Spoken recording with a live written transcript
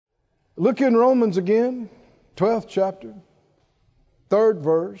Look in Romans again, 12th chapter, 3rd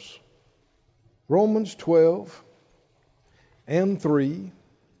verse. Romans 12 and 3.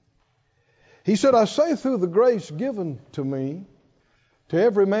 He said, I say through the grace given to me, to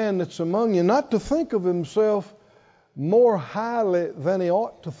every man that's among you, not to think of himself more highly than he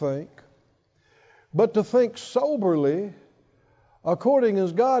ought to think, but to think soberly, according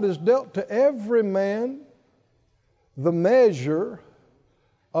as God has dealt to every man the measure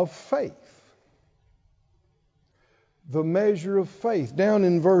of faith. The measure of faith. Down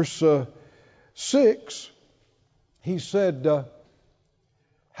in verse 6, he said,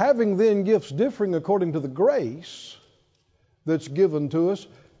 having then gifts differing according to the grace that's given to us,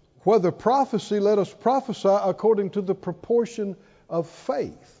 whether prophecy, let us prophesy according to the proportion of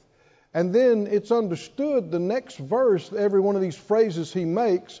faith. And then it's understood the next verse, every one of these phrases he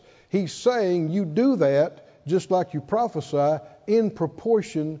makes, he's saying you do that just like you prophesy in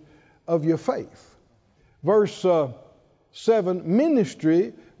proportion of your faith. Verse 7,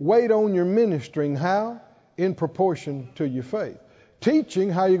 ministry, wait on your ministering. How? In proportion to your faith. Teaching,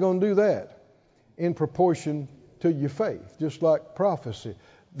 how you going to do that? In proportion to your faith, just like prophecy.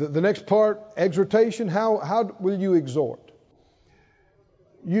 The next part, exhortation, how will you exhort?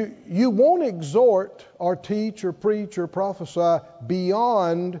 You won't exhort or teach or preach or prophesy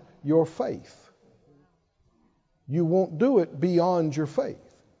beyond your faith. You won't do it beyond your faith.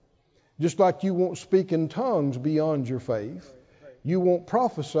 Just like you won't speak in tongues beyond your faith, you won't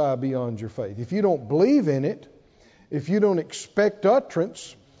prophesy beyond your faith. If you don't believe in it, if you don't expect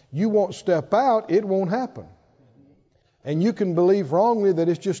utterance, you won't step out, it won't happen. And you can believe wrongly that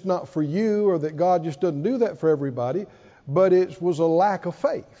it's just not for you or that God just doesn't do that for everybody, but it was a lack of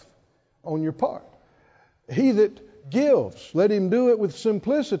faith on your part. He that gives, let him do it with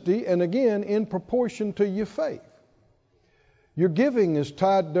simplicity and again in proportion to your faith. Your giving is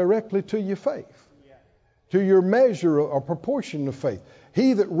tied directly to your faith, to your measure or proportion of faith.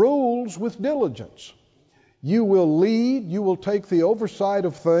 He that rules with diligence. You will lead, you will take the oversight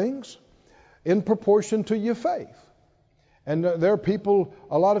of things in proportion to your faith. And there are people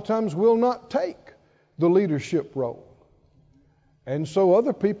a lot of times will not take the leadership role. And so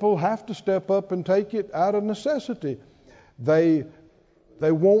other people have to step up and take it out of necessity. They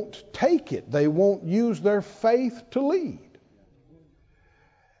won't take it. They won't use their faith to lead.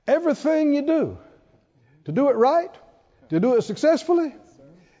 Everything you do, to do it right, to do it successfully,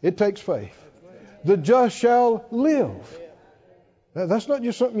 it takes faith. The just shall live. That's not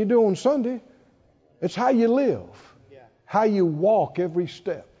just something you do on Sunday. It's how you live, how you walk every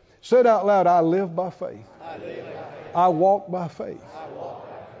step. Say it out loud, I live by faith. I walk by faith.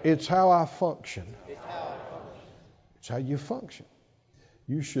 It's how I function. It's how you function.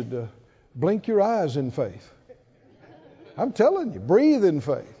 You should blink your eyes in faith. I'm telling you, breathe in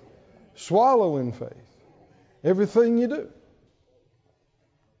faith. Swallow in faith. Everything you do.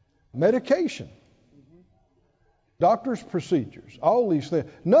 Medication. Doctor's procedures. All these things.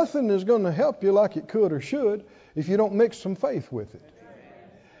 Nothing is going to help you like it could or should if you don't mix some faith with it.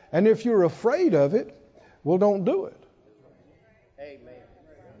 And if you're afraid of it, well, don't do it.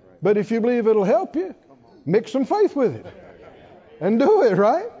 But if you believe it'll help you, mix some faith with it. And do it,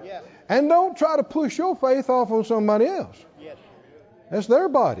 right? And don't try to push your faith off on somebody else. That's their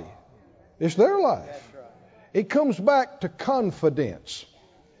body. It's their life. It comes back to confidence.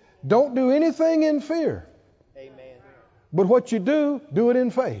 Don't do anything in fear. But what you do it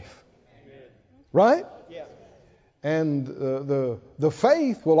in faith. Right? And the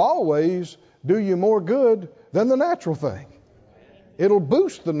faith will always do you more good than the natural thing. It'll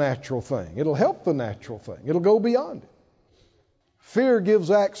boost the natural thing. It'll help the natural thing. It'll go beyond it. Fear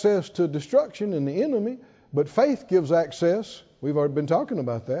gives access to destruction and the enemy, but faith gives access, we've already been talking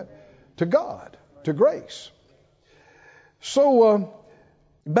about that, to God, to grace. So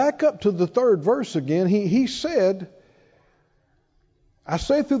back up to the 3rd verse again. He said, I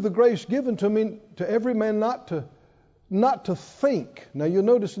say through the grace given to me, to every man not to think. Now you'll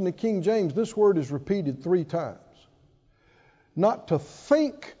notice in the King James, this word is repeated 3 times. Not to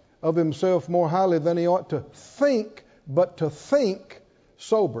think of himself more highly than he ought to think, but to think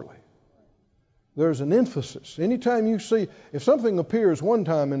soberly. There's an emphasis. Anytime you see, if something appears one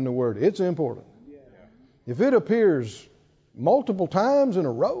time in the Word, it's important. If it appears multiple times in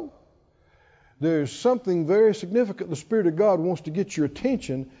a row, there's something very significant. The Spirit of God wants to get your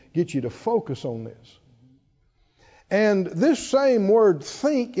attention, get you to focus on this. And this same word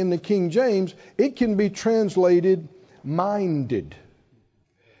think in the King James, it can be translated minded.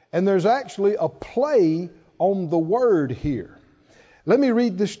 And there's actually a play on the word here. Let me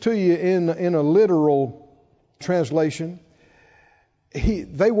read this to you in a literal translation.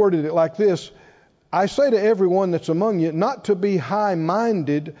 They worded it like this: I say to everyone that's among you, not to be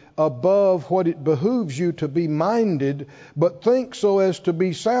high-minded above what it behooves you to be minded, but think so as to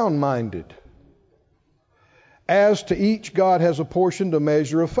be sound-minded. As to each, God has apportioned a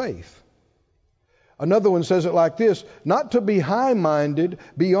measure of faith. Another one says it like this: not to be high-minded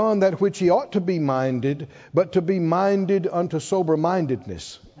beyond that which ye ought to be minded, but to be minded unto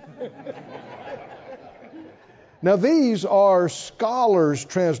sober-mindedness. Now these are scholars'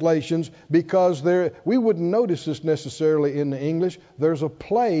 translations because we wouldn't notice this necessarily in the English. There's a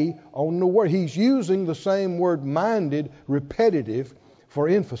play on the word. He's using the same word minded, repetitive, for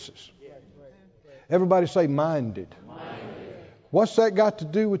emphasis. Everybody say minded. What's that got to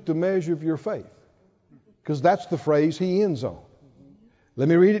do with the measure of your faith? Because that's the phrase he ends on. Let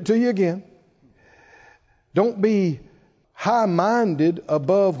me read it to you again. Don't be high-minded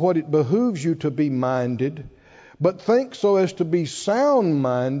above what it behooves you to be minded, but think so as to be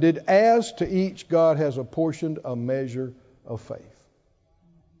sound-minded, as to each God has apportioned a measure of faith.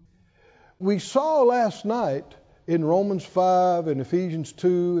 We saw last night in Romans 5 and Ephesians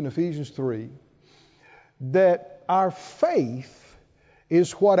 2 and Ephesians 3 that our faith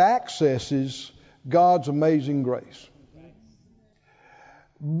is what accesses God's amazing grace.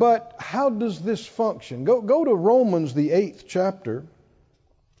 But how does this function? Go to Romans, the 8th chapter.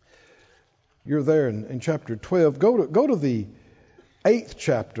 You're there in chapter 12. Go to the 8th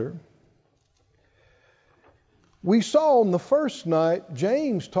chapter. We saw on the first night,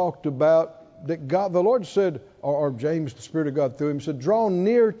 James talked about that God, the Lord said, or James, the Spirit of God through him, said, draw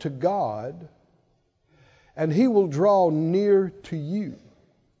near to God, and he will draw near to you.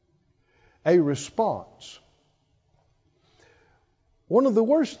 A response. One of the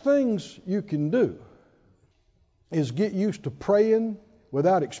worst things you can do is get used to praying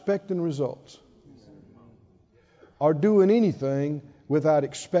without expecting results, or doing anything without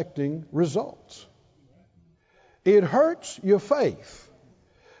expecting results. It hurts your faith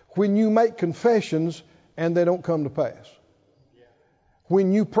when you make confessions and they don't come to pass.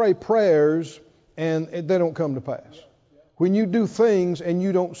 When you pray prayers and they don't come to pass. When you do things and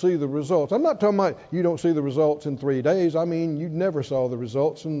you don't see the results. I'm not talking about you don't see the results in 3 days. I mean, you never saw the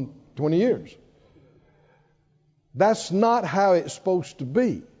results in 20 years. That's not how it's supposed to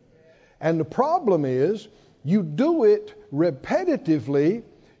be. And the problem is, you do it repetitively,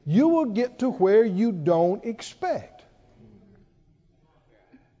 you will get to where you don't expect.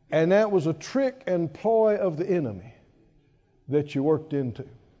 And that was a trick and ploy of the enemy that you worked into.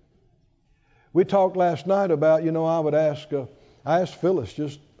 We talked last night about, I asked Phyllis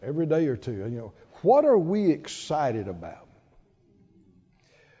just every day or two, what are we excited about?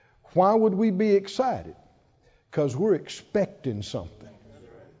 Why would we be excited? Because we're expecting something.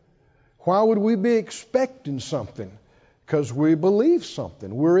 Why would we be expecting something? Because we believe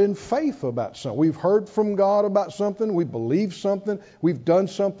something. We're in faith about something. We've heard from God about something. We believe something. We've done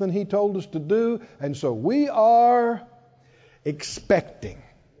something He told us to do. And so we are expecting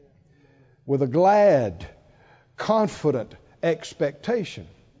with a glad, confident expectation.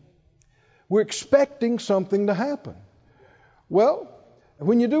 We're expecting something to happen. Well,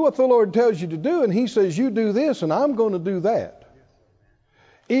 when you do what the Lord tells you to do, and He says, you do this, and I'm going to do that.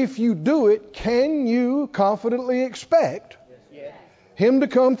 If you do it, can you confidently expect Him to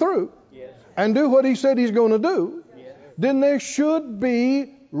come through and do what He said He's going to do? Then there should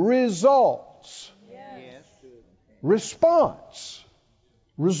be results. Response.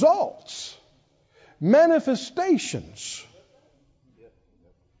 Results. Manifestations.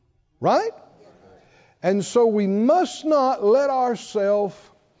 Right? And so we must not let ourselves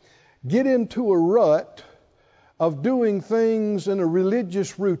get into a rut of doing things in a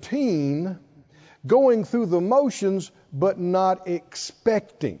religious routine, going through the motions, but not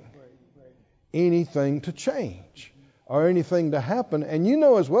expecting anything to change or anything to happen. And you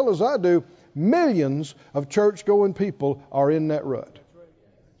know as well as I do, millions of church-going people are in that rut.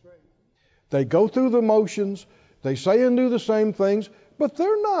 They go through the motions, they say and do the same things, but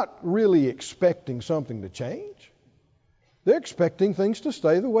they're not really expecting something to change. They're expecting things to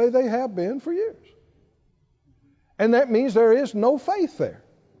stay the way they have been for years. And that means there is no faith there.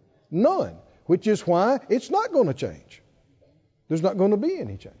 None. Which is why it's not going to change. There's not going to be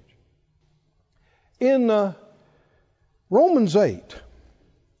any change. In Romans 8,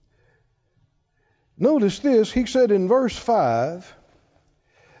 notice this. He said in verse 5,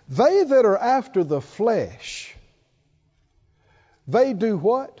 they that are after the flesh, they do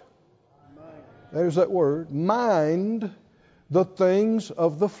what? There's that word. Mind the things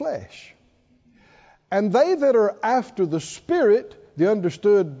of the flesh. And they that are after the Spirit, the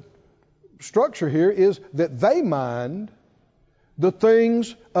understood structure here is that they mind the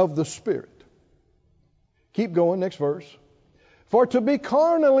things of the Spirit. Keep going, next verse. For to be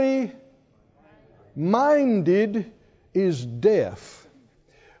carnally minded is death,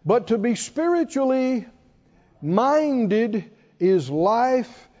 but to be spiritually minded is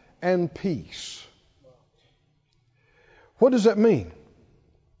life and peace. What does that mean?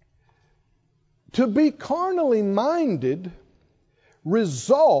 To be carnally minded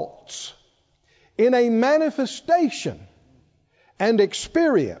results in a manifestation and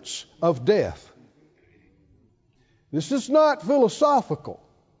experience of death. This is not philosophical.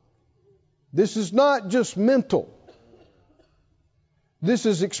 This is not just mental. This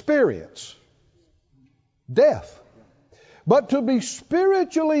is experience. Death. But to be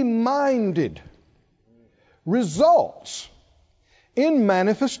spiritually minded results in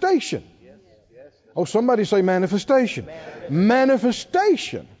manifestation. Oh, somebody say manifestation.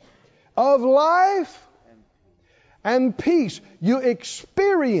 Manifestation of life and peace. You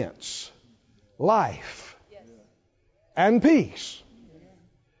experience life and peace.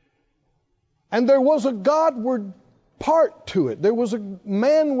 And there was a Godward part to it. There was a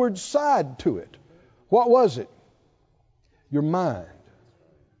manward side to it. What was it? Your mind.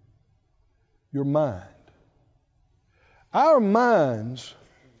 Your mind. Our minds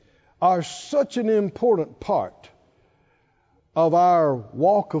are such an important part of our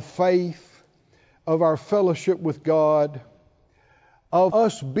walk of faith, of our fellowship with God, of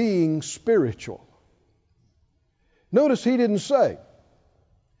us being spiritual. Notice he didn't say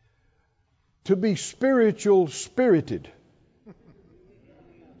to be spiritual spirited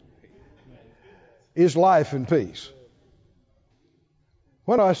is life and peace.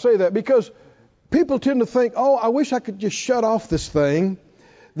 Why do I say that? Because people tend to think, oh, I wish I could just shut off this thing,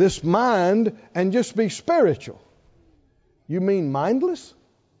 this mind, and just be spiritual. You mean mindless?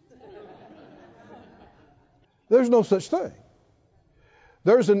 There's no such thing.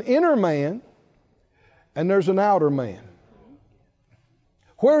 There's an inner man and there's an outer man.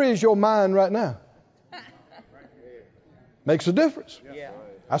 Where is your mind right now? Makes a difference.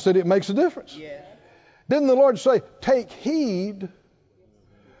 I said it makes a difference. Didn't the Lord say, take heed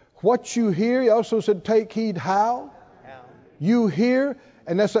what you hear? He also said, take heed how you hear.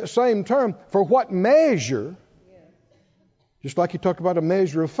 And that's that same term for what measure, just like you talked about a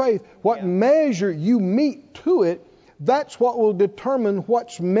measure of faith, what measure you meet to it, that's what will determine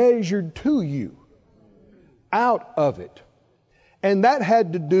what's measured to you out of it. And that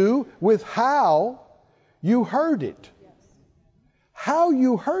had to do with how you heard it. How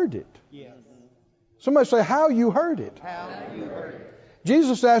you heard it. Somebody say, how you heard it.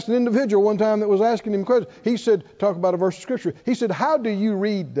 Jesus asked an individual one time that was asking him questions. He said, talk about a verse of Scripture. He said, how do you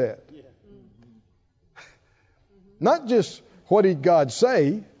read that? Not just what did God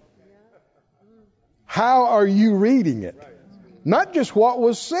say. How are you reading it? Not just what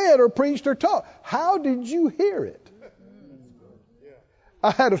was said or preached or taught. How did you hear it?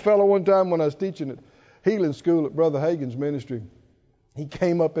 I had a fellow one time when I was teaching at healing school at Brother Hagin's ministry. He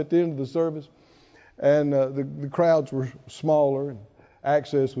came up at the end of the service, and the crowds were smaller and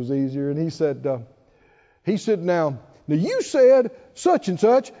access was easier. And he said, now you said such and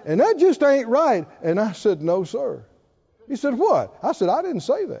such, and that just ain't right. And I said, no, sir. He said, what? I said, I didn't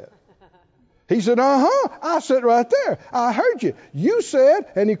say that. He said, I said right there. I heard you. You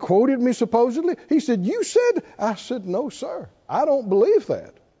said, and he quoted me supposedly. He said, you said. I said, no, sir. I don't believe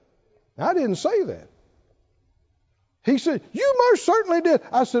that. I didn't say that. He said, you most certainly did.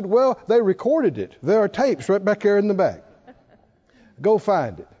 I said, well, they recorded it. There are tapes right back there in the back. Go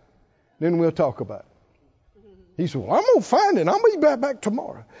find it. Then we'll talk about it. He said, well, I'm going to find it. I'm going to be back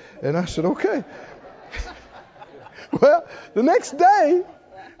tomorrow. And I said, okay. Well, the next day,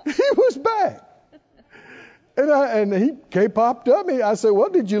 he was back. And he popped up. I said, well,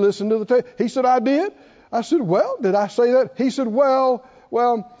 did you listen to the tape? He said, I did. I said, well, did I say that? He said, well,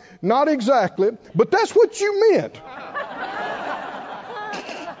 not exactly, but that's what you meant.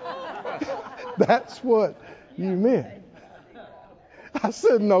 That's what you meant. I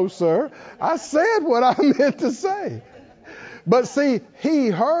said, no, sir. I said what I meant to say. But see, he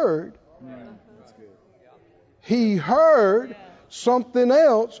heard something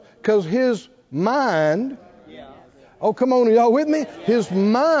else because his mind, oh, come on, are y'all with me? His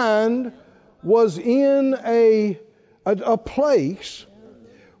mind was in a place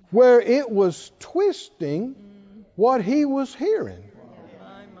where it was twisting what he was hearing.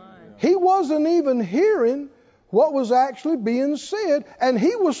 He wasn't even hearing what was actually being said, and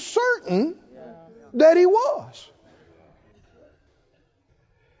he was certain that he was.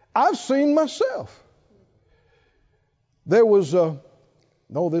 I've seen myself. There was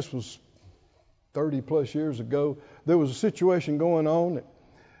this was 30 plus years ago. there was a situation going on that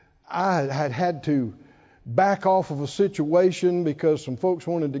I had to back off of a situation because some folks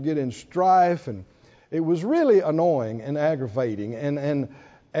wanted to get in strife, and it was really annoying and aggravating.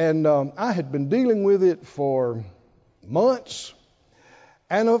 And I had been dealing with it for months.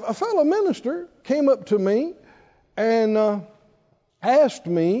 And a fellow minister came up to me and asked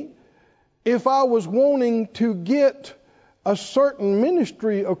me if I was wanting to get a certain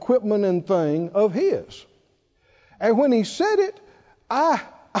ministry equipment and thing of his. And when he said it, I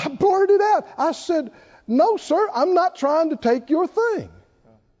blurted out. I said, "No, sir, I'm not trying to take your thing."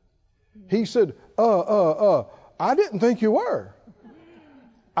 He said, I didn't think you were.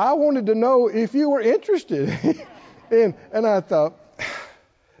 I wanted to know if you were interested." And I thought,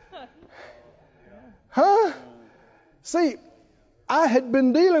 huh? See, I had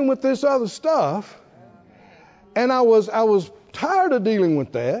been dealing with this other stuff, and I was tired of dealing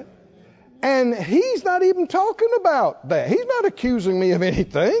with that. And he's not even talking about that. He's not accusing me of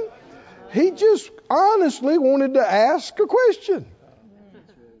anything. He just honestly wanted to ask a question.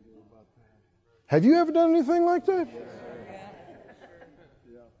 Have you ever done anything like that?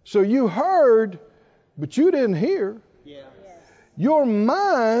 So you heard, but you didn't hear. Your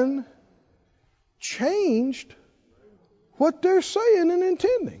mind changed what they're saying and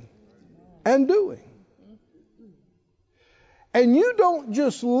intending and doing. And you don't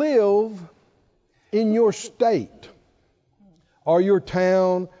just live in your state or your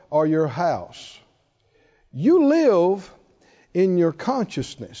town or your house. You live in your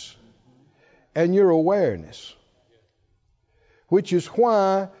consciousness and your awareness, which is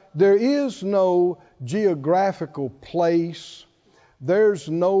why there is no geographical place. There's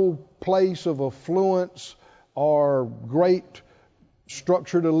no place of affluence or great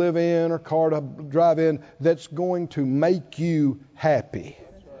structure to live in or car to drive in that's going to make you happy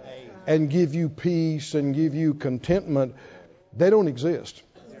and give you peace and give you contentment. They don't exist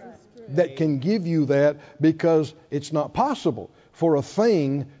that can give you that, because it's not possible for a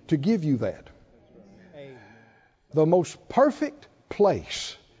thing to give you that. The most perfect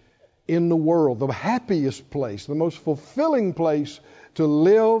place in the world, the happiest place, the most fulfilling place to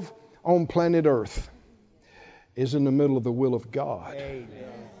live on planet Earth is in the middle of the will of God. Amen.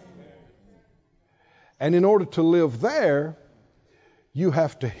 And in order to live there, you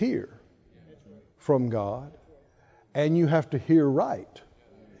have to hear from God, and you have to hear right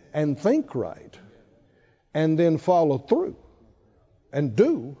and think right and then follow through and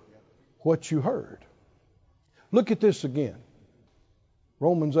do what you heard. Look at this again.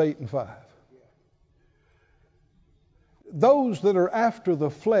 Romans 8:5. Those that are after the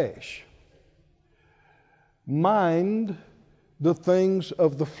flesh mind the things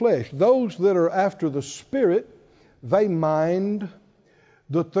of the flesh. Those that are after the Spirit, they mind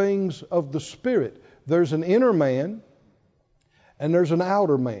the things of the Spirit. There's an inner man and there's an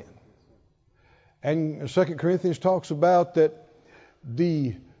outer man. And 2 Corinthians talks about that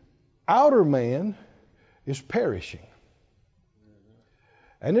the outer man is perishing.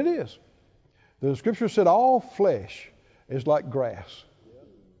 And it is. The Scripture said all flesh is like grass.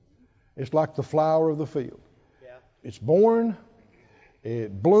 It's like the flower of the field. It's born,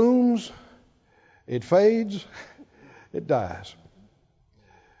 it blooms, it fades, it dies.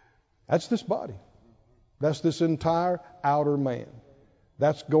 That's this body. That's this entire outer man.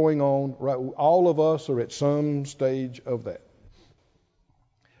 That's going on. Right? All of us are at some stage of that.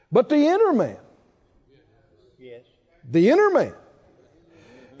 But the inner man, the inner man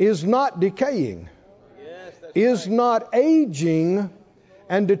is not decaying, is not aging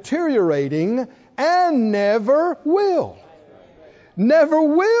and deteriorating, and never will. Never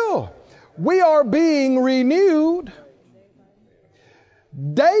will. We are being renewed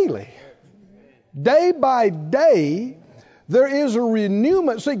daily. Day by day, there is a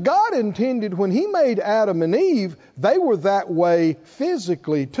renewal. See, God intended when He made Adam and Eve, they were that way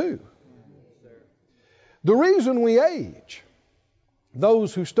physically too. The reason we age,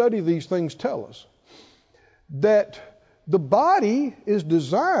 those who study these things tell us, that the body is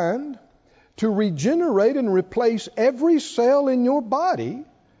designed to regenerate and replace every cell in your body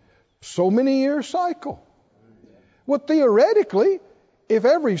so many year cycle. Well, theoretically, if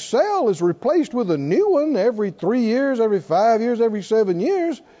every cell is replaced with a new one every 3 years, every 5 years, every 7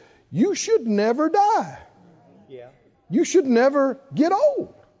 years, you should never die. You should never get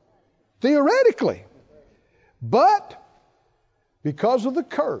old, theoretically. But because of the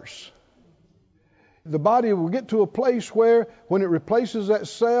curse, the body will get to a place where when it replaces that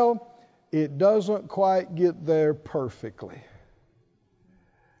cell, it doesn't quite get there perfectly.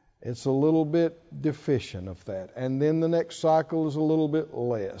 It's a little bit deficient of that. And then the next cycle is a little bit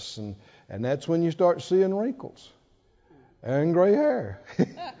less. And that's when you start seeing wrinkles. and gray hair.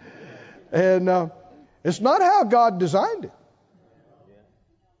 And it's not how God designed it.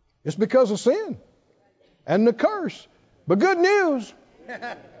 It's because of sin and the curse. But good news.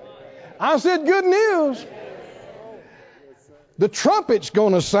 I said good news. The trumpet's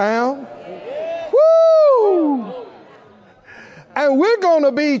going to sound. Woo! And we're going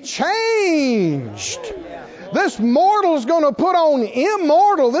to be changed. This mortal is going to put on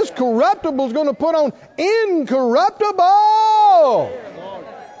immortal. This corruptible is going to put on incorruptible.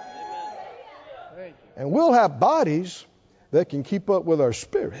 And we'll have bodies that can keep up with our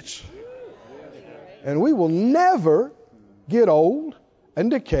spirits. And we will never get old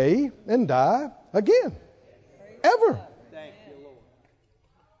and decay and die again. Ever.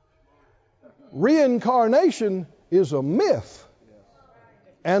 Reincarnation is a myth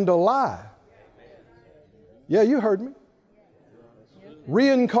and a lie. Yeah, you heard me.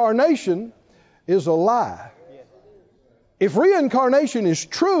 Reincarnation is a lie. If reincarnation is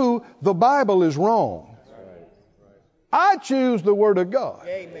true, the Bible is wrong. I choose the Word of God.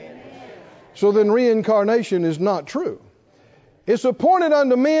 So then reincarnation is not true. It's appointed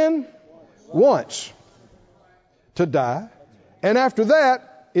unto men once to die, and after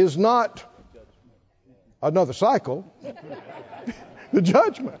that is not another cycle, the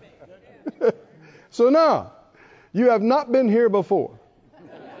judgment. So now, you have not been here before.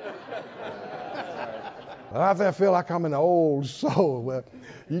 I feel like I'm an old soul. Well,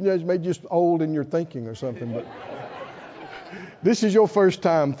 you may be just old in your thinking or something, but this is your first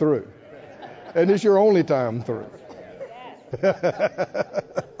time through. And it's your only time through.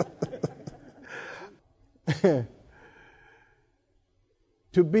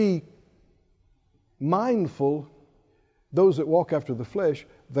 To be mindful, those that walk after the flesh,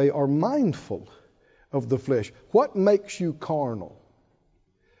 they are mindful of the flesh. What makes you carnal?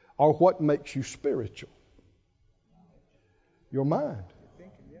 Or what makes you spiritual? Your mind.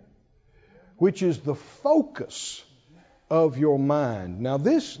 Which is the focus of your mind. Now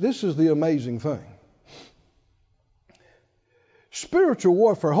this is the amazing thing. Spiritual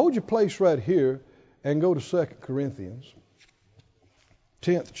warfare. Hold your place right here and go to 2 Corinthians,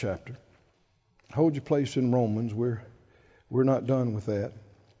 10th chapter. Hold your place in Romans. We're not done with that.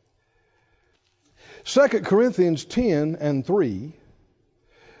 2 Corinthians 10 and 3.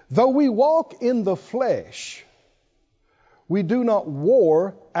 Though we walk in the flesh, we do not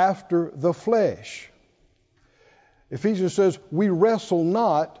war after the flesh. Ephesians says, we wrestle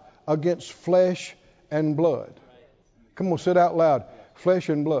not against flesh and blood. Come on, say it out loud. Flesh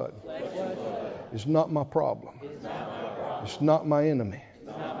and blood. It's not my problem. It's not my enemy.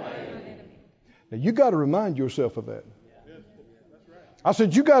 Now you got to remind yourself of that. I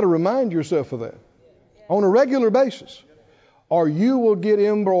said you got to remind yourself of that on a regular basis, or you will get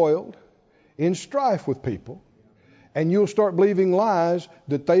embroiled in strife with people, and you'll start believing lies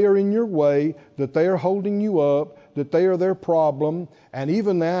that they are in your way, that they are holding you up, that they are their problem, and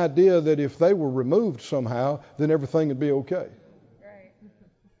even the idea that if they were removed somehow, then everything would be okay. Right.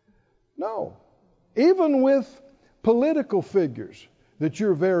 No. Even with political figures that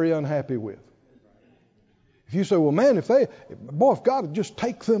you're very unhappy with. If you say, well, man, if God would just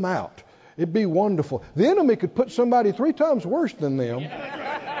take them out, it'd be wonderful. The enemy could put somebody 3 times worse than them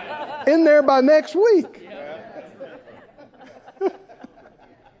in there by next week.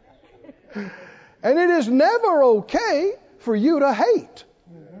 And it is never okay for you to hate.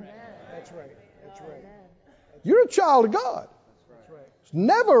 That's right. That's right. You're a child of God. It's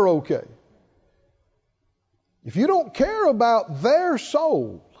never okay. If you don't care about their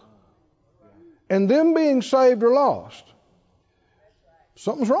soul and them being saved or lost,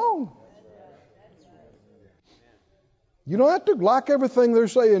 something's wrong. You don't have to like everything they're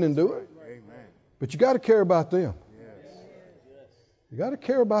saying and do it. But you got to care about them. You got to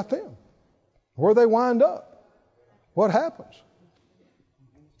care about them. Where they wind up. What happens?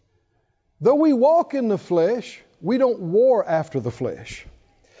 Though we walk in the flesh, we don't war after the flesh.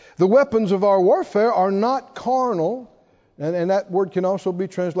 The weapons of our warfare are not carnal, and that word can also be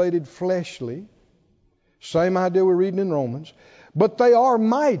translated fleshly. Same idea we're reading in Romans. But they are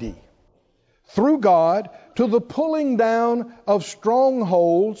mighty through God to the pulling down of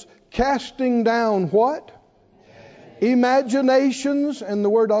strongholds, casting down what? Imaginations, and the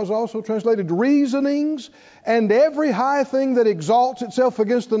word is also translated reasonings, and every high thing that exalts itself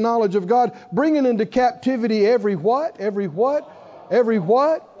against the knowledge of God, bringing into captivity every what? Every what? Every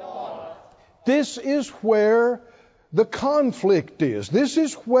what? This is where the conflict is. This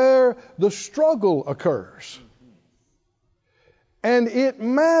is where the struggle occurs. And it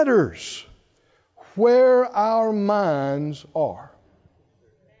matters where our minds are.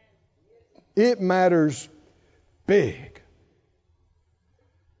 It matters big.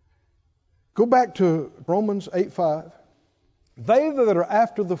 Go back to Romans 8:5. They that are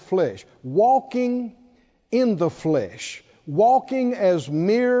after the flesh, walking in the flesh, walking as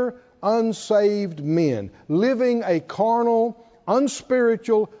mere unsaved men, living a carnal,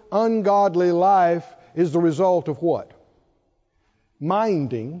 unspiritual, ungodly life is the result of what?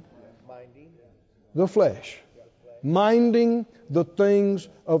 Minding the flesh. Minding the things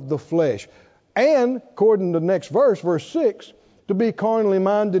of the flesh. And, according to the next verse, verse 6, to be carnally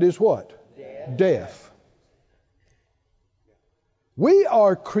minded is what? Death. We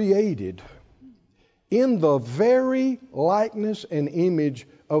are created in the very likeness and image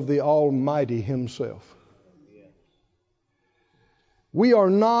of the Almighty Himself. We are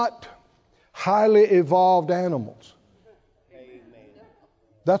not highly evolved animals.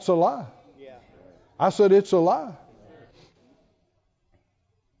 That's a lie. I said it's a lie.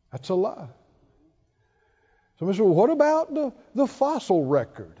 That's a lie. Somebody said, well, what about the fossil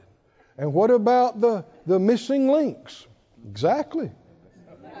record? And what about the missing links? Exactly.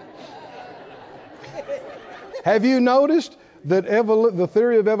 Have you noticed that the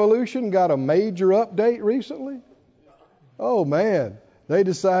theory of evolution got a major update recently? Oh man, they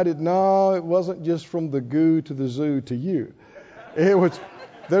decided, no, it wasn't just from the goo to the zoo to you.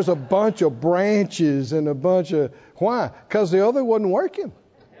 There's a bunch of branches and a bunch of, why? Because the other wasn't working.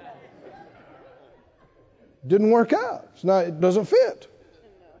 Didn't work out. It doesn't fit.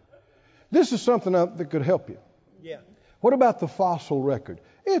 This is something that could help you. Yeah. What about the fossil record?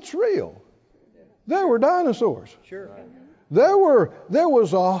 It's real. There were dinosaurs. Sure. There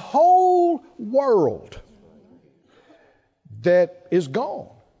was a whole world that is gone,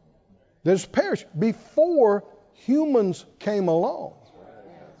 that's perished before humans came along.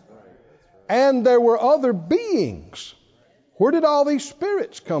 And there were other beings. Where did all these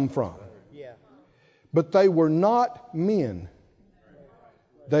spirits come from? Yeah. But they were not men.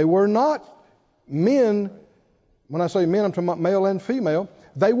 They were not men. When I say men, I'm talking about male and female.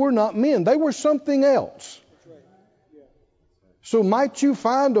 They were not men. They were something else. So might you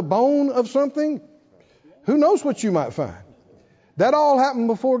find a bone of something? Who knows what you might find? That all happened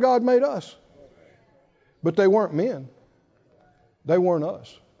before God made us. But they weren't men. They weren't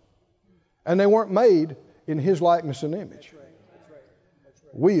us. And they weren't made in His likeness and image.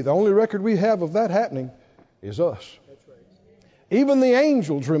 The only record we have of that happening is us. Even the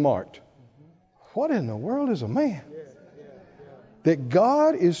angels remarked, what in the world is a man? That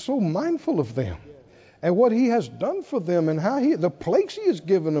God is so mindful of them and what He has done for them and how the place He has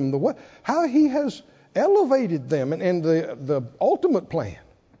given them, how He has elevated them and the ultimate plan.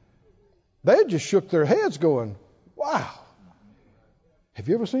 They just shook their heads going, wow. Have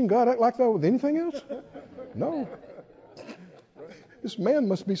you ever seen God act like that with anything else? No. This man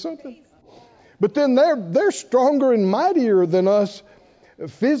must be something. But then they're stronger and mightier than us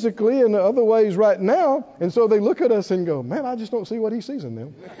physically and other ways right now. And so they look at us and go, man, I just don't see what He sees in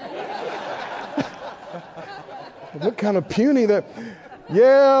them. What kind of puny that.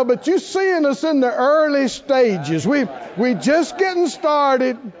 Yeah, but you're seeing us in the early stages. We just getting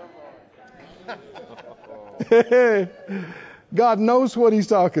started. God knows what He's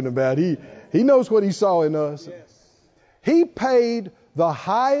talking about. He knows what He saw in us. He paid the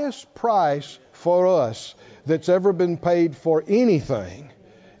highest price for us that's ever been paid for anything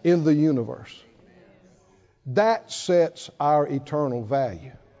in the universe. That sets our eternal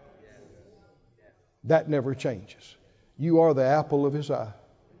value. That never changes. You are the apple of His eye.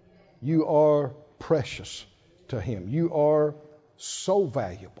 You are precious to Him. You are so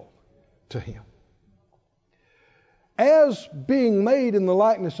valuable to Him. As being made in the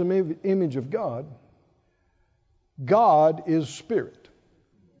likeness and image of God, God is spirit.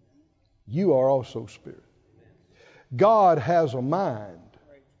 You are also spirit. God has a mind.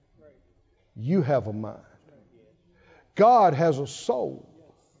 You have a mind. God has a soul.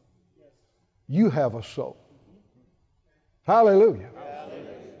 You have a soul. Hallelujah.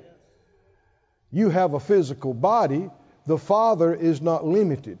 You have a physical body. The Father is not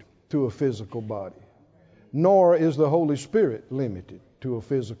limited to a physical body, nor is the Holy Spirit limited to a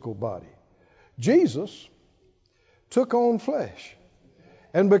physical body. Jesus took on flesh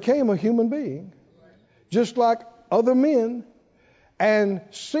and became a human being, just like other men, and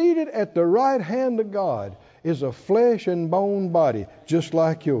seated at the right hand of God is a flesh and bone body, just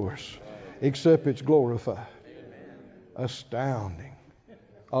like yours, except it's glorified. Astounding.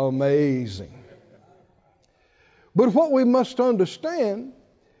 Amazing. But what we must understand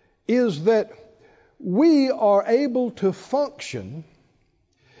is that we are able to function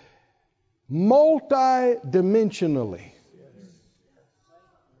multidimensionally.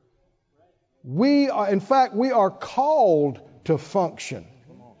 We are called to function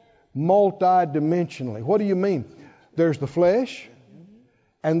multi-dimensionally. What do you mean? There's the flesh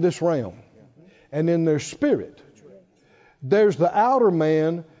and this realm. And then there's spirit. There's the outer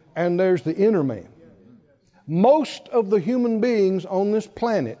man and there's the inner man. Most of the human beings on this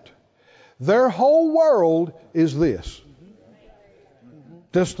planet, their whole world is this.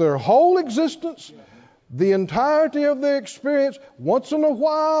 Just their whole existence, the entirety of their experience. Once in a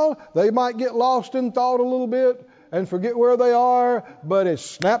while, they might get lost in thought a little bit and forget where they are, but it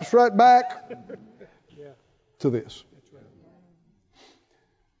snaps right back to this.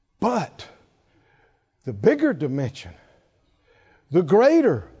 But the bigger dimension, the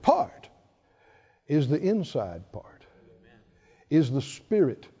greater part, is the inside part, is the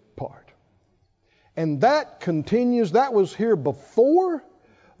spirit part. And that continues. That was here before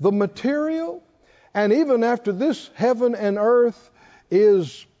the material, and even after this heaven and earth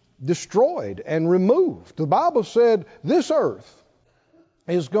is destroyed and removed. The Bible said this earth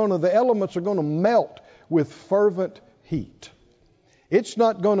the elements are going to melt with fervent heat. It's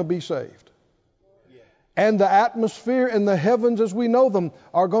not going to be saved. And the atmosphere and the heavens as we know them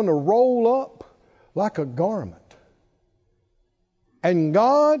are going to roll up like a garment. And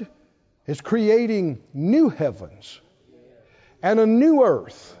God is creating new heavens and a new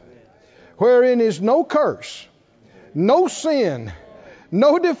earth wherein is no curse, no sin,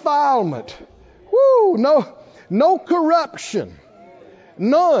 no defilement, no corruption,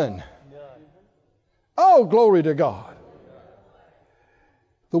 none. Oh, glory to God.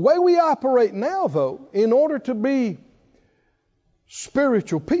 The way we operate now, though, in order to be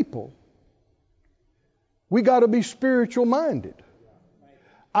spiritual people, we got to be spiritual minded.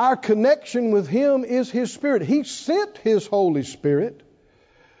 Our connection with Him is His Spirit. He sent His Holy Spirit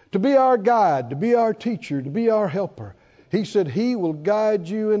to be our guide, to be our teacher, to be our helper. He said He will guide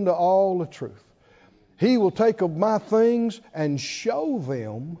you into all the truth. He will take of my things and show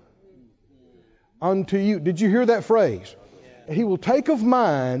them unto you. Did you hear that phrase? He will take of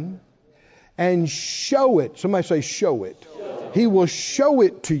mine and show it. Somebody say show it. He will show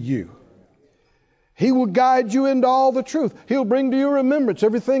it to you. He will guide you into all the truth. He'll bring to your remembrance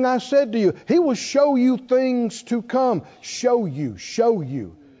everything I said to you. He will show you things to come. Show you, show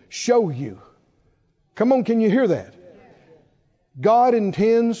you, show you. Come on, can you hear that? God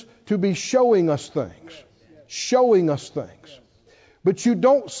intends to be showing us things. Showing us things. But you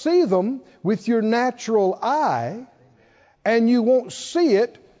don't see them with your natural eye, and you won't see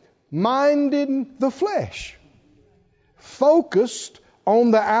it minding the flesh. Focused on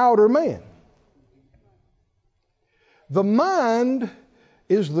the outer man. The mind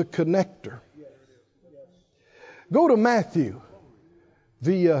is the connector. Go to Matthew.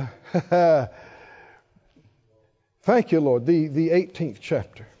 Thank you, Lord. The 18th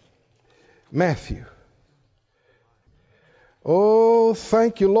chapter. Matthew. Oh,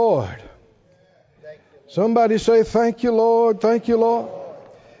 thank you, Lord. Somebody say, thank you, Lord. Thank you, Lord.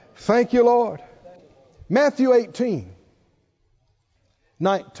 Thank you, Lord. Matthew 18,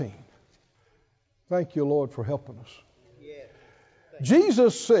 19. Thank you, Lord, for helping us.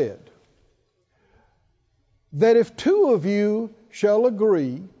 Jesus said that if two of you shall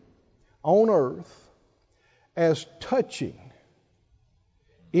agree on earth as touching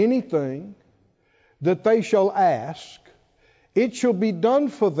anything that they shall ask, it shall be done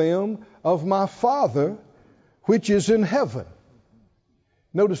for them of my Father which is in heaven.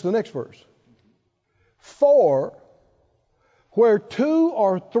 Notice the next verse. For where two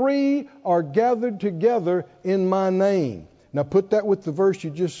or three are gathered together in my name. Now put that with the verse you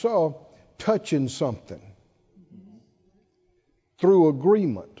just saw, touching something. Through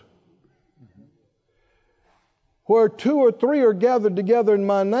agreement. Where two or three are gathered together in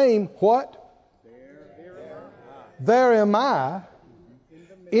my name, what? There am I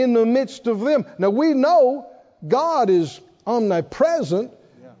in the midst of them. Now we know God is omnipresent,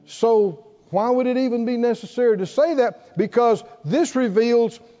 so why would it even be necessary to say that? Because this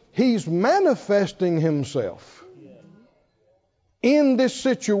reveals He's manifesting Himself in this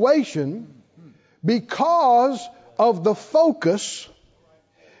situation because of the focus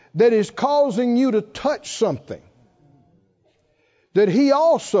that is causing you to touch something that He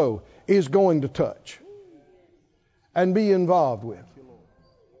also is going to touch and be involved with.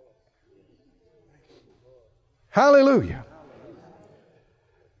 Hallelujah.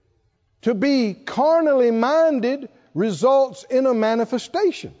 To be carnally minded results in a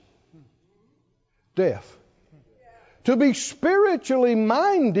manifestation. Death. To be spiritually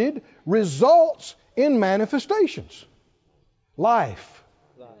minded results in manifestations. Life.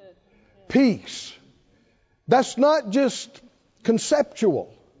 Peace. That's not just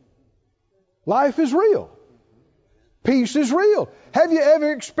conceptual. Life is real. Peace is real. Have you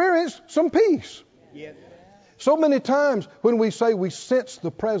ever experienced some peace? Yes. So many times when we say we sense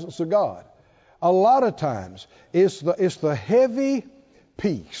the presence of God, a lot of times it's the heavy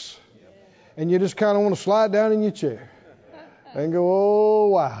peace. And you just kind of want to slide down in your chair and go, oh,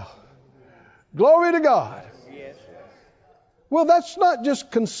 wow. Glory to God. Yes. Well, that's not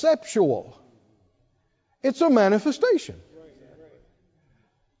just conceptual. It's a manifestation.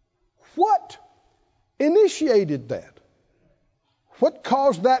 What initiated that? What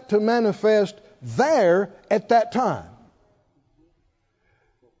caused that to manifest there at that time?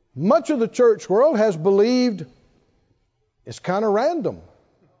 Much of the church world has believed it's kind of random.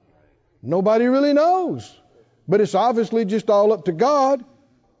 Nobody really knows. But it's obviously just all up to God.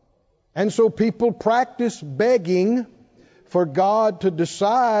 And so people practice begging for God to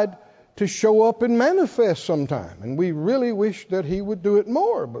decide to show up and manifest sometime. And we really wish that He would do it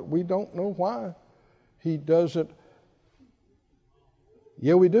more, but we don't know why He doesn't.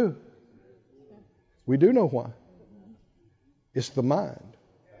 Yeah, we do. We do know why. It's the mind.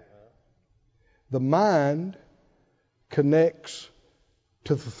 The mind connects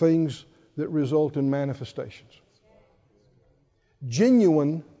to the things that result in manifestations.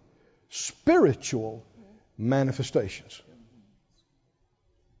 Genuine spiritual manifestations.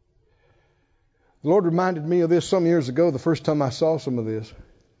 The Lord reminded me of this some years ago, the first time I saw some of this.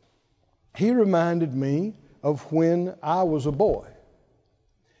 He reminded me of when I was a boy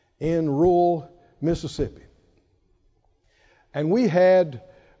in rural Mississippi. And we had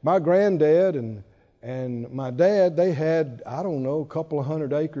my granddad and my dad, they had, I don't know, a couple of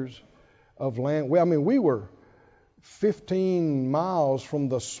 100 acres of land. We were 15 miles from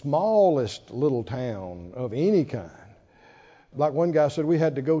the smallest little town of any kind. Like one guy said, we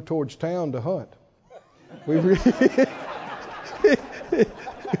had to go towards town to hunt. We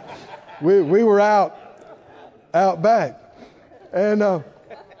were out back. And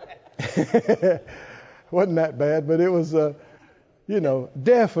wasn't that bad, but it was,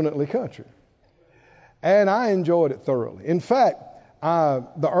 definitely country. And I enjoyed it thoroughly. In fact,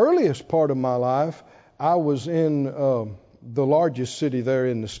 the earliest part of my life, I was in the largest city there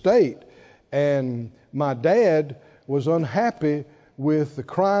in the state, and my dad was unhappy with the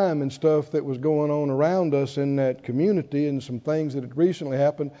crime and stuff that was going on around us in that community and some things that had recently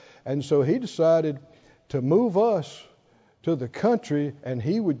happened. And so he decided to move us to the country, and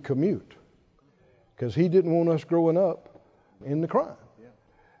he would commute because he didn't want us growing up in the crime.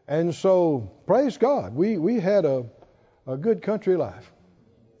 And so, praise God, we had a good country life.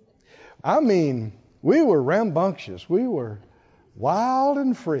 I mean, we were rambunctious. We were wild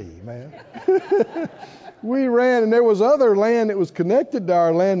and free, man. We ran, and there was other land that was connected to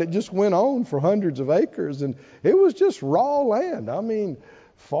our land that just went on for hundreds of acres, and it was just raw land. I mean,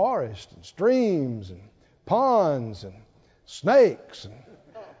 forest and streams and ponds and snakes and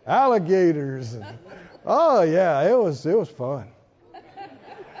alligators. And, oh, yeah, it was fun.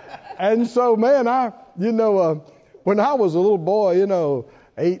 And so, man, when I was a little boy,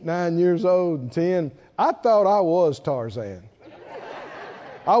 8, 9 years old and 10, I thought I was Tarzan.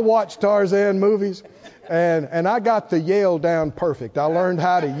 I watched Tarzan movies, and I got the yell down perfect. I learned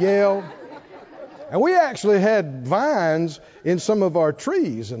how to yell. And we actually had vines in some of our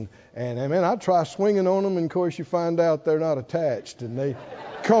trees, and man, I'd try swinging on them, and of course you find out they're not attached, and they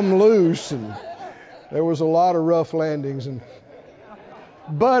come loose, and there was a lot of rough landings.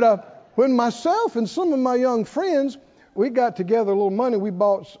 But when myself and some of my young friends, we got together a little money, we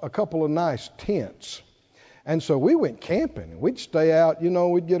bought a couple of nice tents. And so we went camping. We'd stay out,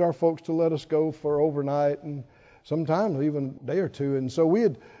 we'd get our folks to let us go for overnight and sometimes even a day or two. And so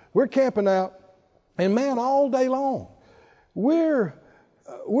we're camping out, and man, all day long, we're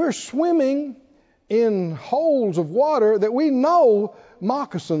swimming in holes of water that we know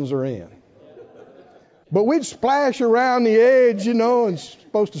moccasins are in. But we'd splash around the edge, and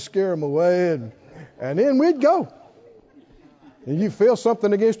supposed to scare them away, and then we'd go. And you feel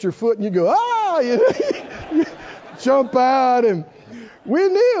something against your foot, and you go, you jump out, and we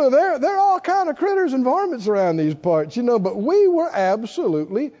knew there are all kind of critters and varmints around these parts, but we were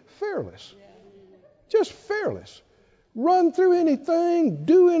absolutely fearless. Just fearless. Run through anything,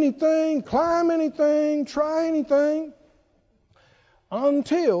 do anything, climb anything, try anything,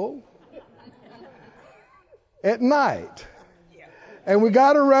 until at night. And we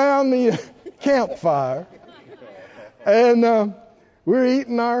got around the campfire, and we're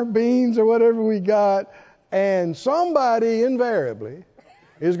eating our beans or whatever we got, and somebody invariably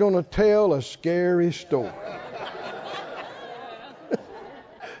is going to tell a scary story.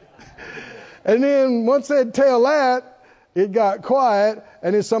 And then once they'd tell that, It got quiet,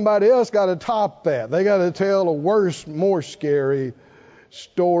 and then somebody else got to top that. They got to tell a worse, more scary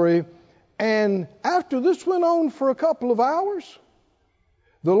story. And after this went on for a couple of hours,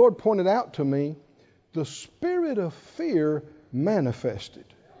 the Lord pointed out to me the spirit of fear manifested.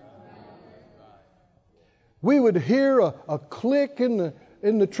 We would hear a click in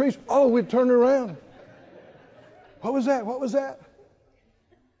the trees. Oh, we'd turn around. What was that? What was that?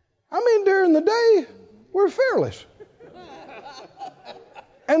 I mean, during the day, we're fearless.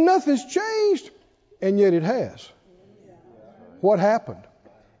 And nothing's changed, and yet it has. What happened?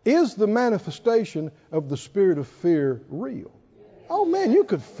 Is the manifestation of the spirit of fear real? Oh man, you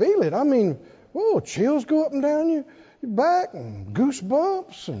could feel it. I mean, chills go up and down your back, and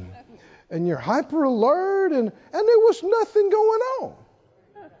goosebumps, and you're hyper alert, and there was nothing going on.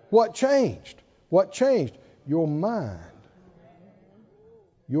 What changed? What changed? Your mind.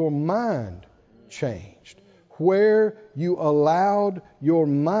 Your mind changed. Where you allowed your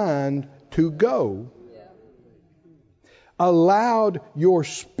mind to go, allowed your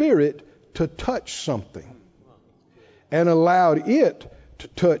spirit to touch something, and allowed it to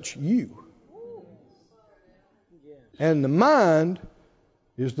touch you. And the mind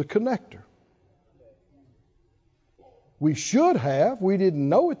is the connector. We didn't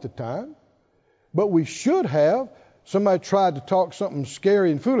know at the time, but we should have. Somebody tried to talk something scary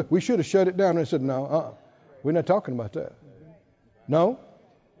and foolish. We should have shut it down and said, no, we're not talking about that. No.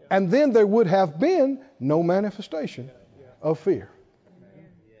 And then there would have been no manifestation of fear.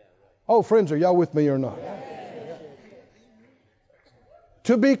 Oh, friends, are y'all with me or not?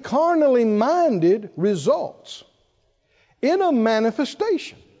 To be carnally minded results in a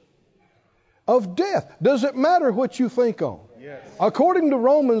manifestation of death. Does it matter what you think on? Yes. According to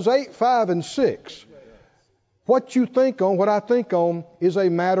Romans 8, 5, and 6, what you think on, what I think on, is a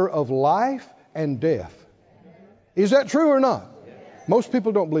matter of life and death. Is that true or not? Yes. Most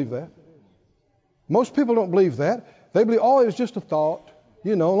people don't believe that. Most people don't believe that. They believe, it was just a thought.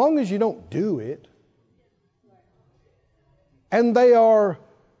 As long as you don't do it. And they are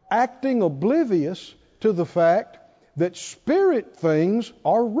acting oblivious to the fact that spirit things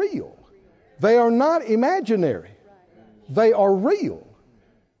are real. They are not imaginary. They are real.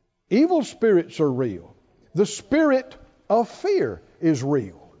 Evil spirits are real. The spirit of fear is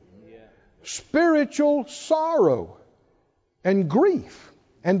real. Spiritual sorrow and grief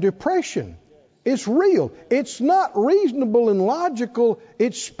and depression is real. It's not reasonable and logical.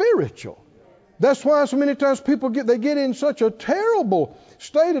 It's spiritual. That's why so many times people get in such a terrible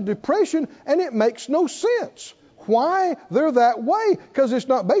state of depression, and it makes no sense. Why they're that way? Because it's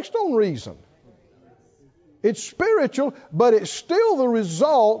not based on reason. It's spiritual, but it's still the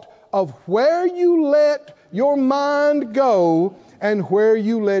result of where you let your mind go and where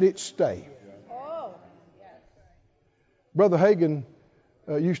you let it stay. Brother Hagin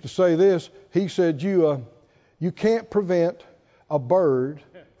used to say this. He said, you can't prevent a bird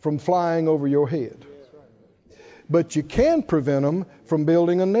from flying over your head, but you can prevent them from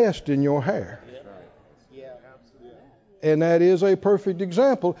building a nest in your hair. And that is a perfect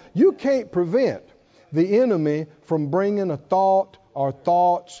example. You can't prevent the enemy from bringing a thought or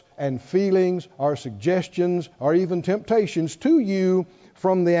thoughts and feelings or suggestions or even temptations to you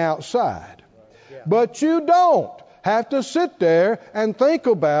from the outside. But you don't have to sit there and think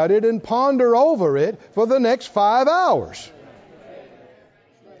about it and ponder over it for the next 5 hours.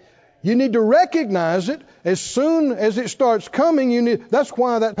 You need to recognize it as soon as it starts coming. That's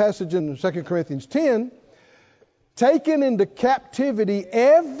why that passage in 2 Corinthians 10, taken into captivity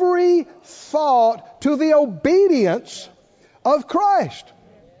every thought to the obedience of Christ.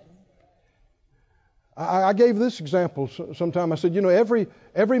 I gave this example sometime. I said,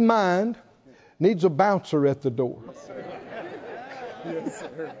 every mind needs a bouncer at the door.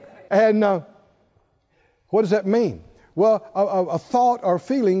 And what does that mean? Well, a thought or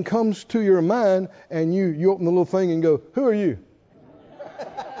feeling comes to your mind, and you open the little thing and go, who are you?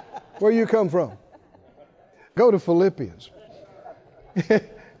 Where you come from? Go to Philippians.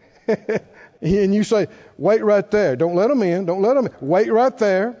 And you say, wait right there. Don't let them in. Don't let them in. Wait right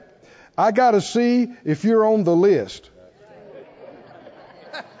there. I got to see if you're on the list.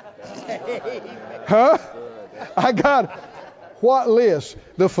 Huh? What list?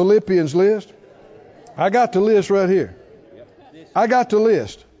 The Philippians list? I got the list right here. I got the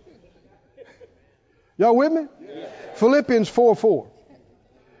list. Y'all with me? Philippians 4:4.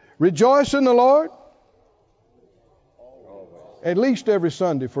 Rejoice in the Lord. At least every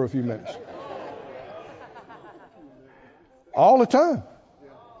Sunday for a few minutes. All the time.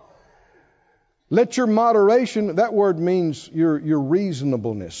 Let your moderation, that word means your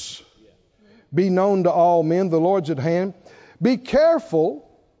reasonableness. be known to all men. The Lord's at hand. Be careful,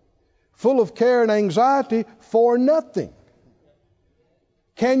 full of care and anxiety for nothing.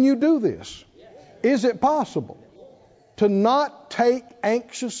 Can you do this? Is it possible to not take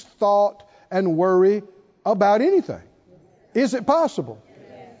anxious thought and worry about anything? Is it possible?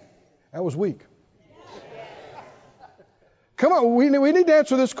 That was weak. Come on, we need to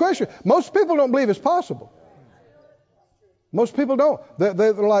answer this question. Most people don't believe it's possible. Most people don't.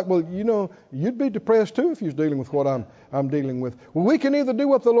 They're like, well, you know, you'd be depressed too if you was dealing with what I'm dealing with. Well, we can either do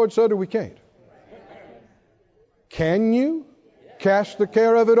what the Lord said or we can't. Can you cast the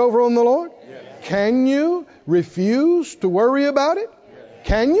care of it over on the Lord? Can you refuse to worry about it?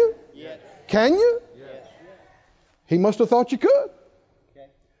 Can you? Can you? He must have thought you could.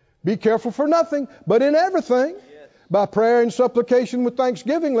 Be careful for nothing, but in everything, by prayer and supplication with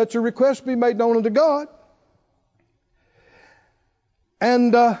thanksgiving, let your requests be made known unto God.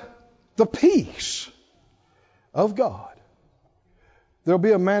 And the peace of God. There'll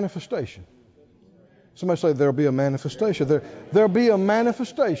be a manifestation. Somebody say there'll be a manifestation. There'll be a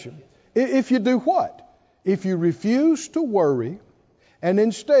manifestation. If you do what? If you refuse to worry and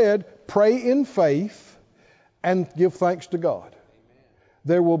instead pray in faith and give thanks to God.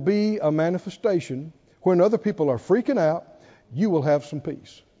 There will be a manifestation when other people are freaking out. You will have some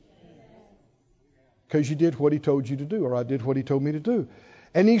peace. Because you did what he told you to do, or I did what he told me to do.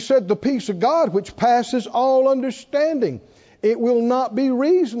 And he said, the peace of God which passes all understanding. It will not be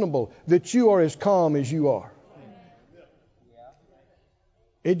reasonable that you are as calm as you are.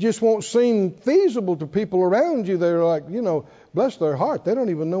 It just won't seem feasible to people around you. They're like, you know, bless their heart. They don't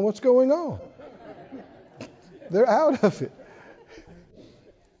even know what's going on. They're out of it.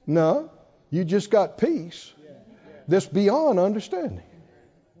 No, you just got peace that's beyond understanding.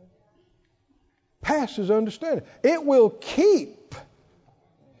 Passes understanding. It will keep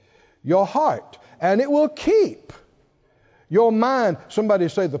your heart and it will keep your mind. Somebody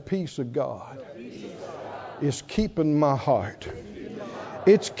say the peace of God is keeping my heart.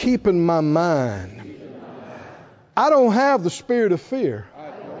 It's keeping my mind. I don't have the spirit of fear.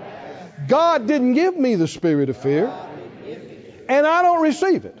 God didn't give me the spirit of fear, and I don't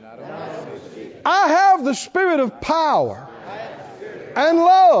receive it. I have the spirit of power and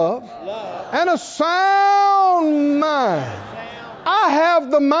love and a sound mind. I have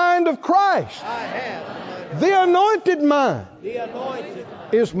the mind of Christ. The anointed mind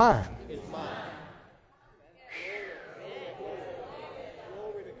is mine.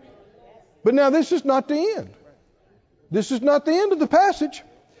 But now this is not the end. This is not the end of the passage.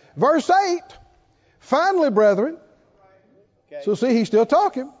 Verse 8. Finally, brethren. So see, he's still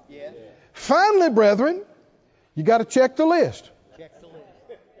talking. Finally, brethren, you got to check the list.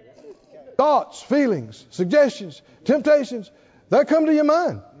 Thoughts, feelings, suggestions, temptations, that come to your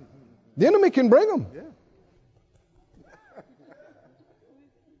mind. The enemy can bring them.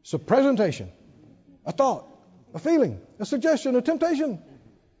 It's a presentation, a thought, a feeling, a suggestion, a temptation.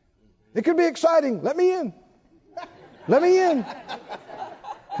 It could be exciting. Let me in. Let me in.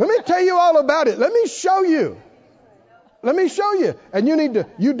 Let me tell you all about it. Let me show you. Let me show you. And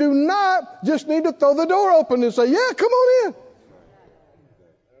you do not just need to throw the door open and say, yeah, come on in.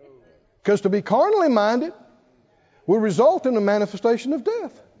 Because to be carnally minded will result in a manifestation of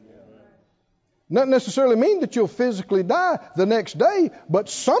death. Not necessarily mean that you'll physically die the next day, but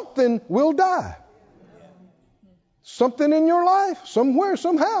something will die. Something in your life, somewhere,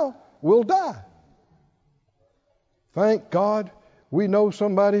 somehow, will die. Thank God we know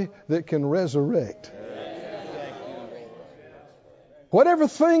somebody that can resurrect. Whatever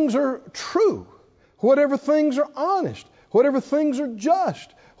things are true, whatever things are honest, whatever things are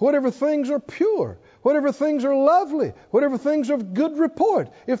just, whatever things are pure, whatever things are lovely, whatever things are of good report,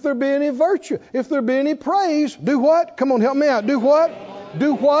 if there be any virtue, if there be any praise, do what? Come on, help me out. Do what?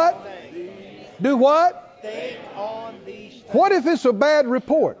 Do what? Do what? Think on these things. What if it's a bad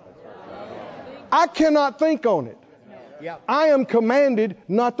report? I cannot think on it. I am commanded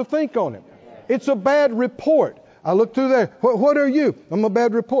not to think on it. It's a bad report. I look through there. What are you? I'm a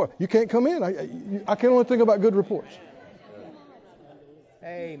bad report. You can't come in. I can only think about good reports.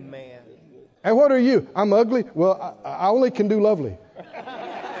 Amen. And what are you? I'm ugly. Well, I only can do lovely.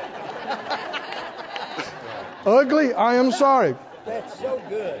 Ugly? I am sorry. That's so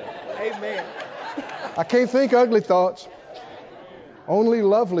good. Amen. I can't think ugly thoughts. Only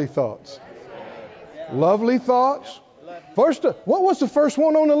lovely thoughts. Lovely thoughts. First, what was the first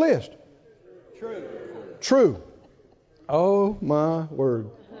one on the list? True. True. Oh my word.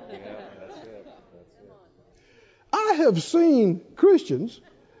 I have seen Christians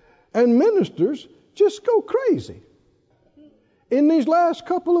and ministers just go crazy. in these last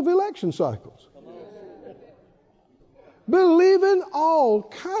couple of election cycles. Believing all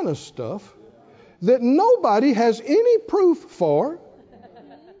kind of stuff that nobody has any proof for,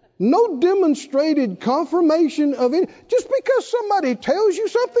 no demonstrated confirmation of it. Just because somebody tells you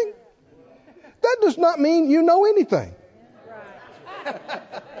something, that does not mean you know anything.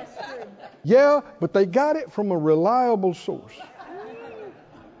 Yeah, but they got it from a reliable source.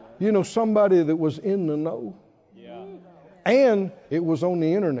 You know, somebody that was in the know. And it was on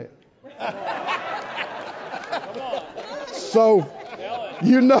the internet. So,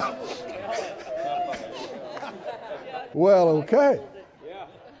 you know. Well, okay.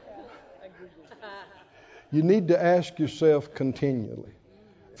 You need to ask yourself continually.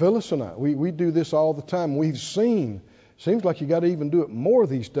 Phyllis and I, we do this all the time. We've seen, seems like you got to even do it more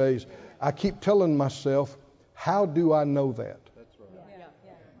these days. I keep telling myself, how do I know that?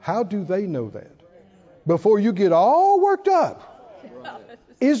 How do they know that? Before you get all worked up.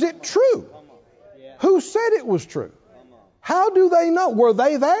 Is it true? Who said it was true? How do they know? Were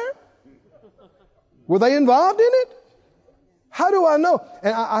they there? Were they involved in it? How do I know?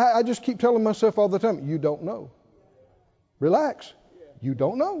 And I just keep telling myself all the time, you don't know. Relax. You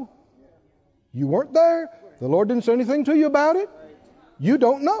don't know. You weren't there. The Lord didn't say anything to you about it. You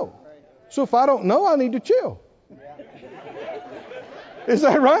don't know. So if I don't know, I need to chill. Is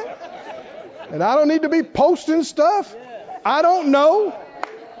that right? And I don't need to be posting stuff I don't know.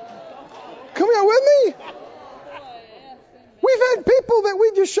 Come here with me. We've had people that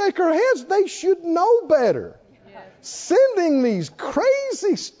we just shake our heads. They should know better. Sending these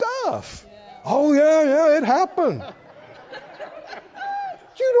crazy stuff. Oh, yeah, it happened.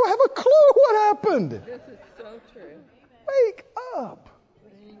 You don't have a clue what happened. This is so true. Wake up.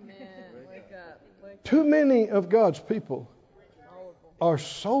 Amen. Wake up. Too many of God's people are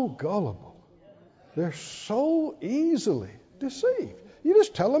so gullible. They're so easily deceived. You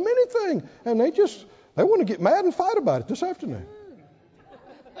just tell them anything, and they want to get mad and fight about it this afternoon.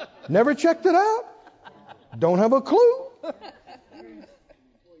 Never checked it out. Don't have a clue.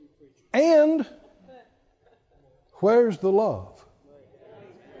 And where's the love?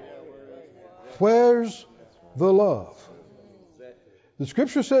 Where's the love? The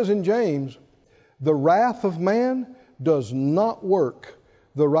scripture says in James, the wrath of man does not work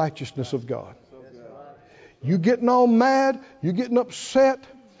the righteousness of God. You getting all mad, you getting upset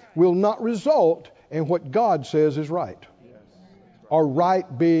will not result in what God says is right, or right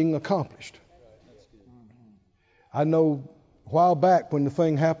being accomplished. I know a while back when the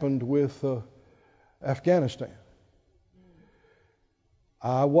thing happened with Afghanistan,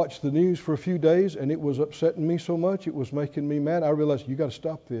 I watched the news for a few days and it was upsetting me so much, it was making me mad. I realized you got to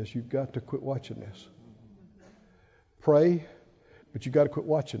stop this. You've got to quit watching this. Pray, but you got to quit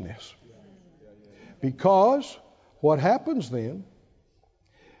watching this. Because what happens then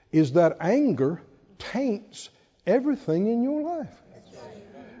is that anger taints everything in your life.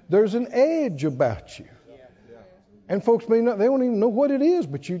 There's an edge about you. And folks may not, they don't even know what it is,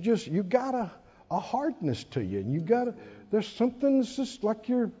 but you got a hardness to you. And there's something that's just like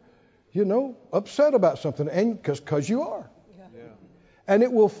you're, upset about something. And because you are. And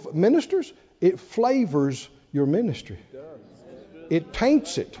it will, ministers, it flavors your ministry. It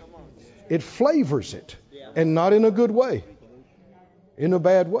taints it. It flavors it, and not in a good way, in a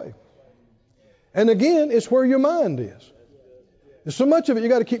bad way. And again, it's where your mind is. And so much of it, you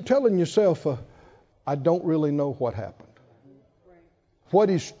got to keep telling yourself, I don't really know what happened. What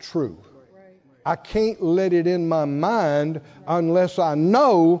is true? I can't let it in my mind unless I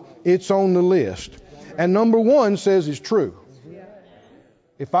know it's on the list. And number one says it's true.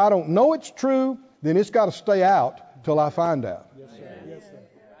 If I don't know it's true, then it's got to stay out till I find out.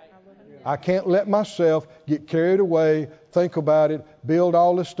 I can't let myself get carried away, think about it, build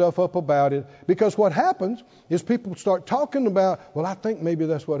all this stuff up about it. Because what happens is people start talking about, well, I think maybe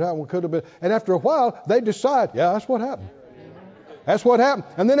that's what happened. What could have been. And after a while, they decide, yeah, that's what happened. That's what happened.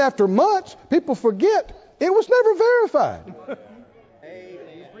 And then after months, people forget it was never verified.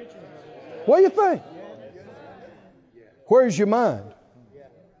 What do you think? Where's your mind?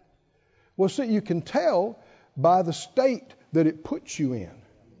 Well, see, you can tell by the state that it puts you in.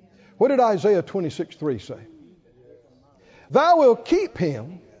 What did Isaiah 26:3 say? Thou wilt keep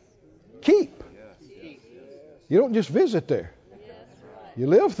him. Keep. You don't just visit there. You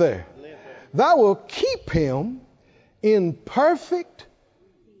live there. Thou wilt keep him in perfect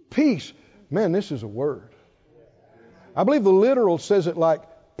peace. Man, this is a word. I believe the literal says it like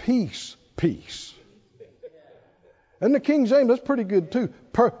peace, peace. And the King James, that's pretty good too.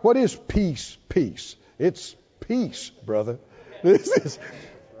 What is peace, peace? It's peace, brother. This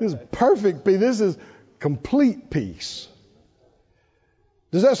is perfect peace. This is complete peace.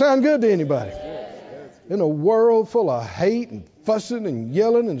 Does that sound good to anybody? In a world full of hate and fussing and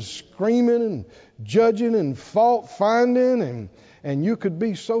yelling and screaming and judging and fault finding, and you could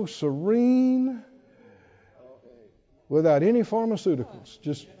be so serene without any pharmaceuticals.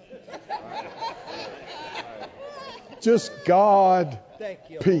 Just God,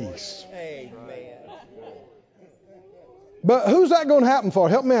 peace. Amen. But who's that going to happen for?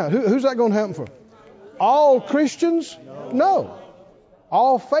 Help me out. Who's that going to happen for? All Christians? No.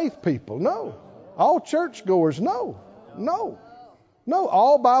 All faith people? No. All churchgoers? No. No. No.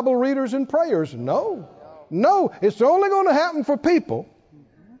 All Bible readers and prayers? No. No. It's only going to happen for people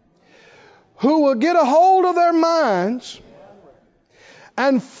who will get a hold of their minds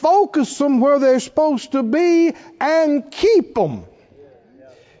and focus them where they're supposed to be and keep them.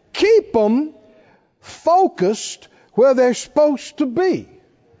 Keep them focused where they're supposed to be.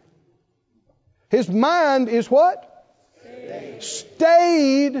 His mind is what?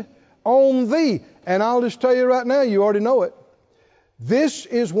 Stayed on thee. And I'll just tell you right now, you already know it. This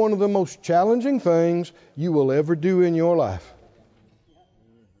is one of the most challenging things you will ever do in your life.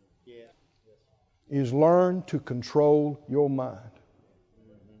 Is learn to control your mind.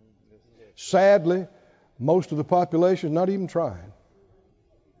 Sadly, most of the population is not even trying.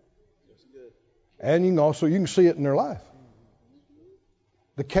 And you can see it in their life.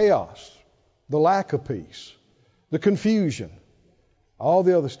 The chaos, the lack of peace, the confusion, all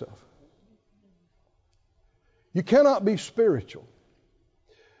the other stuff. You cannot be spiritual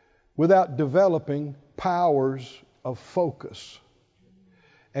without developing powers of focus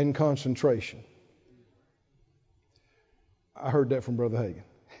and concentration. I heard that from Brother Hagin.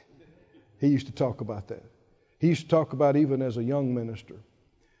 He used to talk about that. He used to talk about even as a young minister.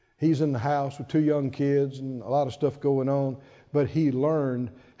 He's in the house with 2 young kids and a lot of stuff going on, but he learned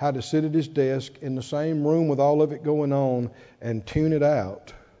how to sit at his desk in the same room with all of it going on and tune it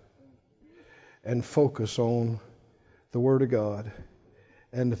out and focus on the Word of God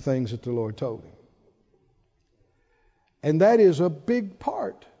and the things that the Lord told him. And that is a big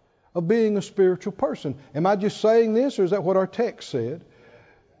part of being a spiritual person. Am I just saying this, or is that what our text said?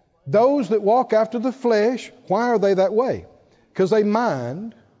 Those that walk after the flesh, why are they that way? Because they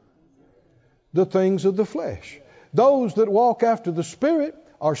mind the things of the flesh. Those that walk after the Spirit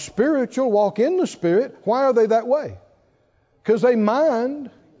are spiritual, walk in the Spirit. Why are they that way? Because they mind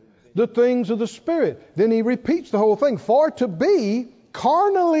the things of the Spirit. Then he repeats the whole thing. For to be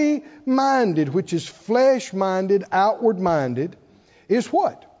carnally minded, which is flesh-minded, outward-minded, is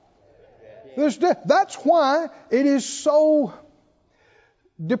what? There's death. That's why it is so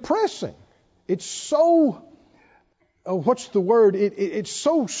depressing. It's so, what's the word? It's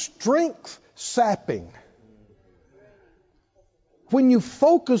so strength sapping. When you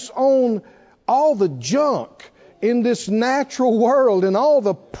focus on all the junk in this natural world and all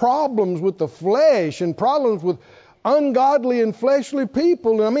the problems with the flesh and problems with ungodly and fleshly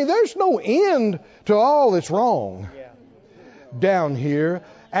people, I mean, there's no end to all that's wrong down here.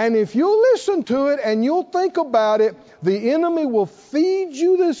 And if you'll listen to it and you'll think about it, the enemy will feed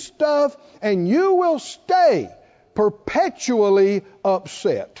you this stuff and you will stay perpetually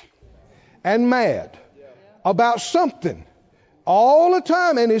upset and mad about something all the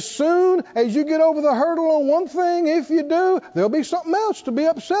time. And as soon as you get over the hurdle on one thing, if you do, there'll be something else to be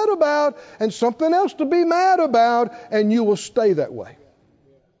upset about and something else to be mad about, and you will stay that way.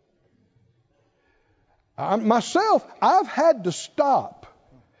 Myself, I've had to stop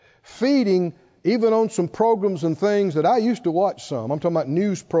feeding even on some programs and things that I used to watch some. I'm talking about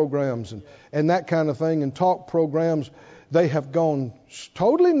news programs and that kind of thing, and talk programs. They have gone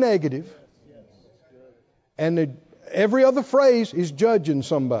totally negative, and every other phrase is judging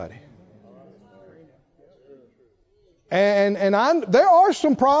somebody. And there are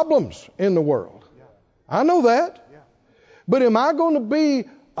some problems in the world. I know that. But am I going to be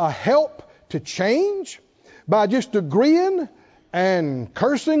a help to change by just agreeing and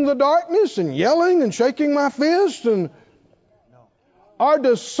cursing the darkness and yelling and shaking my fist? Or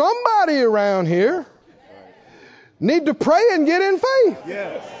does somebody around here need to pray and get in faith?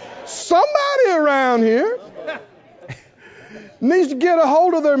 Yes. Somebody around here needs to get a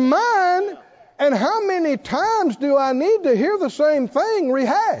hold of their mind. And how many times do I need to hear the same thing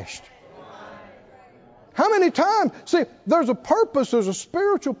rehashed? How many times? See, there's a purpose, there's a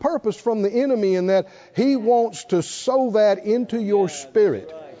spiritual purpose from the enemy in that he wants to sow that into your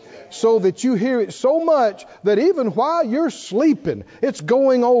spirit so that you hear it so much that even while you're sleeping, it's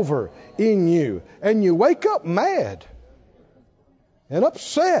going over in you. And you wake up mad and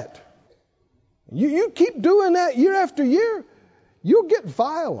upset. You keep doing that year after year, you'll get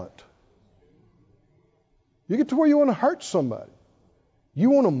violent. You get to where you want to hurt somebody. You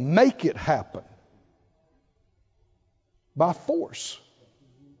want to make it happen by force.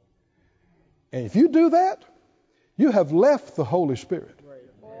 And if you do that, you have left the Holy Spirit.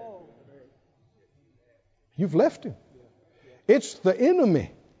 You've left Him. It's the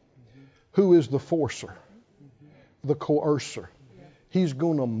enemy who is the forcer, the coercer. He's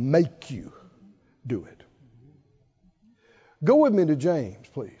going to make you do it. Go with me to James,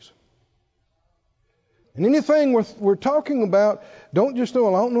 please. And anything we're talking about, don't just know,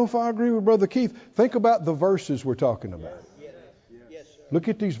 well, I don't know if I agree with Brother Keith. Think about the verses we're talking about. Look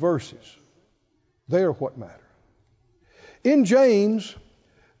at these verses. They are what matter. In James,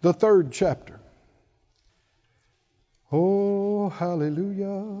 the 3rd chapter. Oh,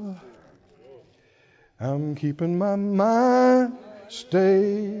 hallelujah. I'm keeping my mind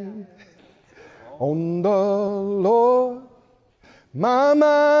stayed on the Lord. My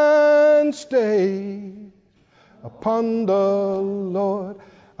mind stayed upon the Lord.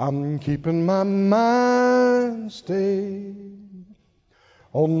 I'm keeping my mind stayed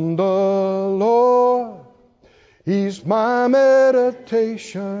on the Lord. He's my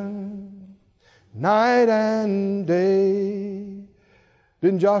meditation night and day.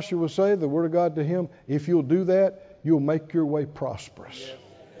 Didn't Joshua say, the word of God to him, if you'll do that, you'll make your way prosperous.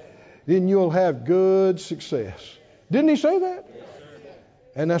 Then you'll have good success. Didn't he say that?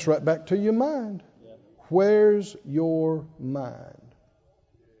 And that's right back to your mind. Where's your mind?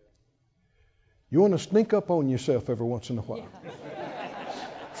 You want to sneak up on yourself every once in a while.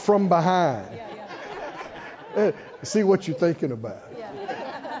 From behind. See what you're thinking about.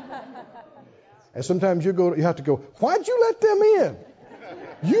 And sometimes you have to go, why'd you let them in?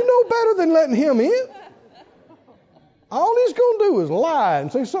 You know better than letting him in. All he's going to do is lie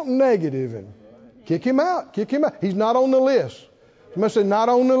and say something negative and kick him out. Kick him out. He's not on the list. Somebody say, not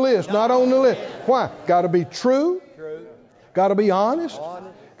on the list, not on the list. Why? Got to be true. Got to be honest.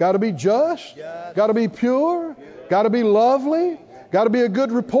 Got to be just. Got to be pure. Got to be lovely. Got to be a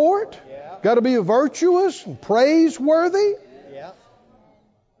good report. Got to be virtuous and praiseworthy.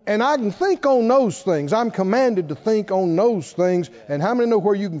 And I can think on those things. I'm commanded to think on those things. And how many know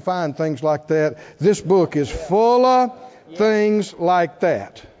where you can find things like that? This book is full of things like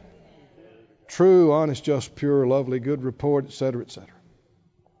that. True, honest, just, pure, lovely, good report, etc., etc.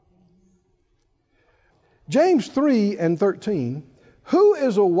 James 3:13. Who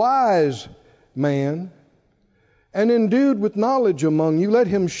is a wise man and endued with knowledge among you? Let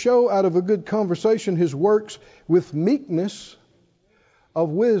him show out of a good conversation his works with meekness of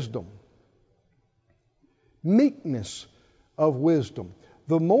wisdom. Meekness of wisdom.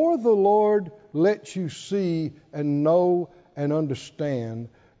 The more the Lord lets you see and know and understand,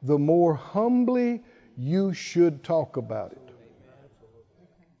 the more humbly you should talk about it.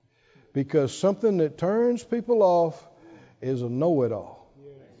 Because something that turns people off is a know-it-all.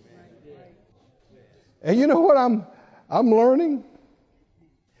 And you know what I'm learning?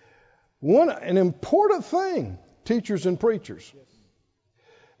 An important thing, teachers and preachers,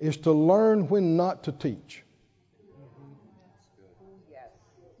 is to learn when not to teach.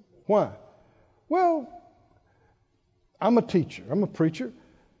 Why? Well, I'm a teacher. I'm a preacher.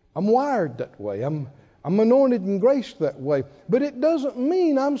 I'm wired that way. I'm anointed and graced that way. But it doesn't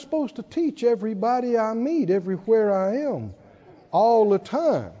mean I'm supposed to teach everybody I meet, everywhere I am, all the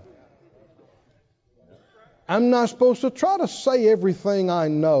time. I'm not supposed to try to say everything I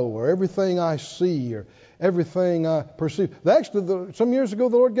know or everything I see or everything I perceive. Actually, some years ago,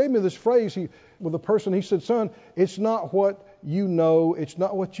 the Lord gave me this phrase with a person. He said, son, it's not what you know. It's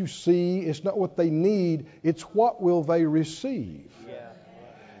not what you see. It's not what they need. It's what will they receive.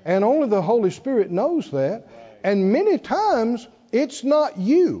 And only the Holy Spirit knows that. And many times, it's not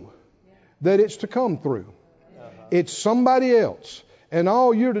you that it's to come through. It's somebody else. And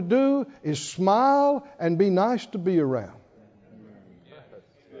all you're to do is smile and be nice to be around.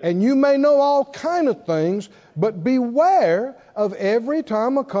 And you may know all kind of things, but beware of every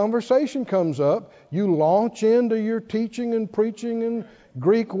time a conversation comes up, you launch into your teaching and preaching and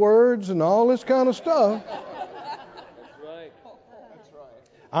Greek words and all this kind of stuff.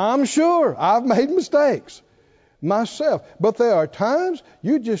 I'm sure I've made mistakes myself. But there are times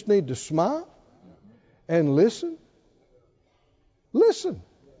you just need to smile and listen. Listen.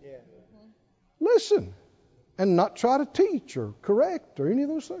 Listen. And not try to teach or correct or any of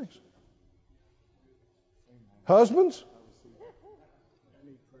those things. Husbands?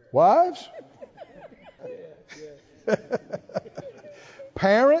 Wives?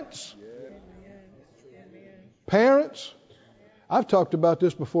 Parents? Parents? I've talked about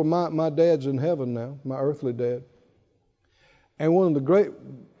this before. My dad's in heaven now, my earthly dad. And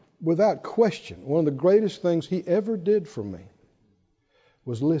without question, one of the greatest things he ever did for me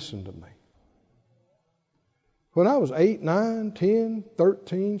was listen to me. When I was 8, 9, 10,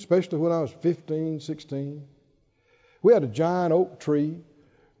 13, especially when I was 15, 16, we had a giant oak tree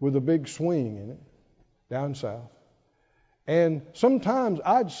with a big swing in it down south. And sometimes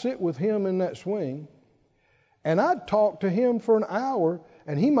I'd sit with him in that swing and I'd talk to him for an hour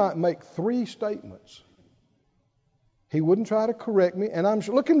and he might make 3 statements. He wouldn't try to correct me. And I'm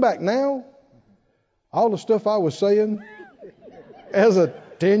looking back now, all the stuff I was saying as a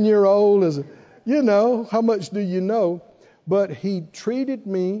 10-year-old, how much do you know? But he treated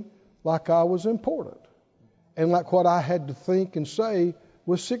me like I was important. And like what I had to think and say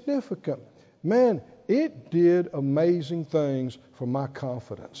was significant. Man, it did amazing things for my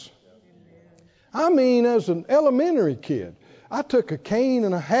confidence. I mean, as an elementary kid, I took a cane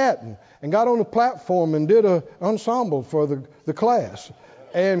and a hat and got on the platform and did an ensemble for the class.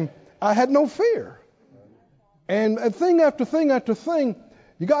 And I had no fear. And thing after thing after thing,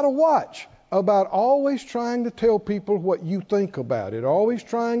 you got to watch about always trying to tell people what you think about it, always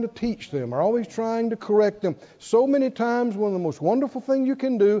trying to teach them, or always trying to correct them. So many times, one of the most wonderful things you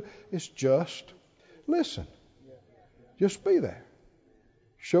can do is just listen. Just be there.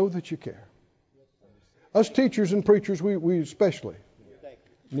 Show that you care. Us teachers and preachers, we especially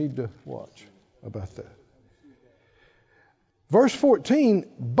need to watch about that. Verse 14,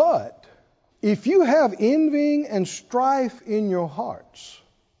 but if you have envying and strife in your hearts,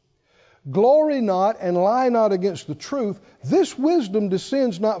 glory not and lie not against the truth. This wisdom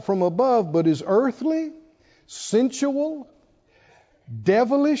descends not from above, but is earthly, sensual,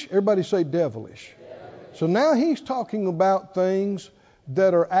 devilish. Everybody say devilish. So now he's talking about things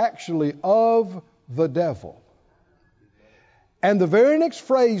that are actually of the devil. And the very next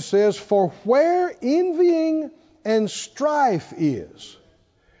phrase says, for where envying and strife is,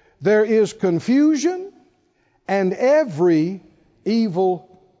 there is confusion and every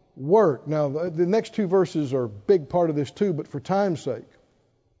evil work. Now, the next 2 verses are a big part of this too, but for time's sake,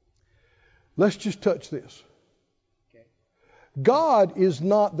 let's just touch this. Okay. God is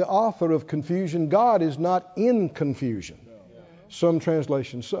not the author of confusion. God is not in confusion. No. Some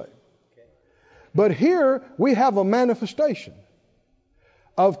translations say. Okay. But here we have a manifestation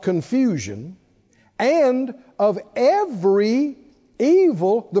of confusion and of every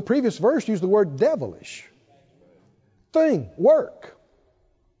evil. The previous verse used the word devilish thing, work.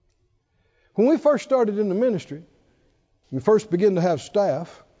 When we first started in the ministry, we first began to have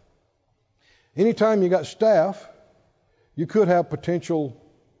staff. Anytime you got staff, you could have potential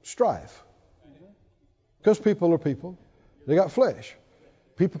strife. Because people are people. They got flesh.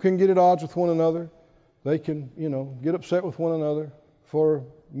 People can get at odds with one another. They can, get upset with one another for a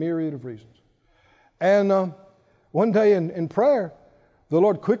myriad of reasons. And one day in prayer, the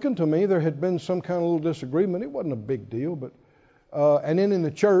Lord quickened to me. There had been some kind of little disagreement. It wasn't a big deal, but and then in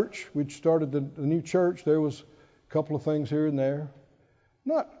the church, we'd started the new church. There was a couple of things here and there,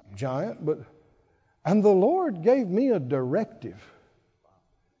 not giant, and the Lord gave me a directive.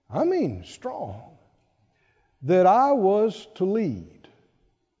 I mean, strong, that I was to lead,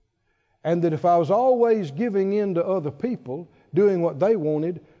 and that if I was always giving in to other people, doing what they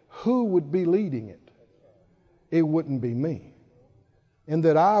wanted, who would be leading it? It wouldn't be me, and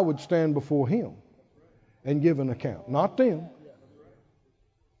that I would stand before Him and give an account, not them.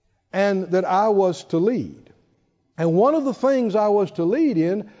 And that I was to lead. And one of the things I was to lead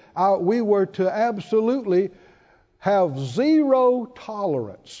in, we were to absolutely have zero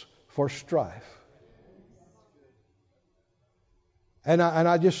tolerance for strife. And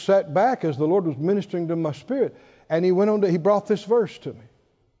I just sat back as the Lord was ministering to my spirit, and He brought this verse to me.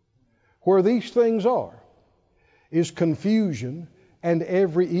 Where these things are is confusion and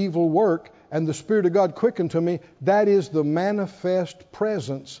every evil work, and the Spirit of God quickened to me. That is the manifest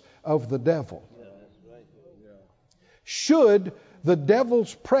presence of the devil. Should the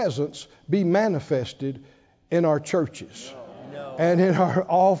devil's presence be manifested in our churches and in our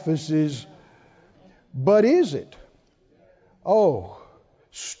offices? But is it? Oh,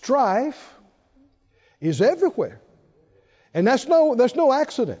 strife is everywhere. And that's no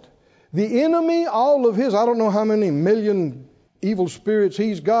accident. The enemy, all of his, I don't know how many million evil spirits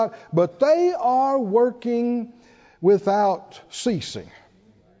he's got, but they are working without ceasing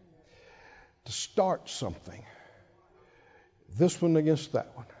to start something. This one against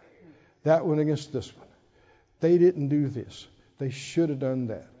that one against this one. They didn't do this. They should have done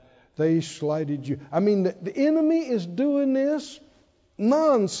that. They slighted you. I mean, the enemy is doing this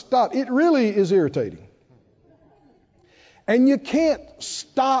nonstop. It really is irritating. And you can't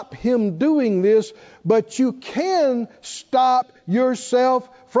stop him doing this, but you can stop yourself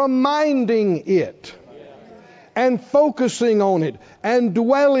from minding it. and focusing on it and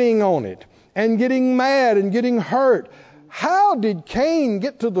dwelling on it and getting mad and getting hurt. How did Cain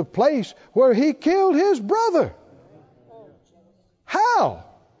get to the place where he killed his brother? How?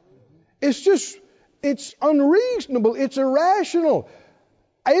 It's unreasonable. It's irrational.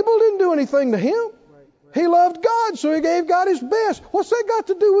 Abel didn't do anything to him. He loved God, so he gave God his best. What's that got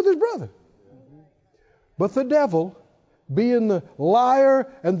to do with his brother? But the devil, being the liar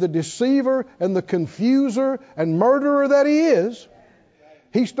and the deceiver and the confuser and murderer that he is,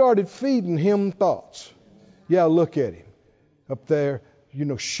 he started feeding him thoughts. Yeah, look at him up there,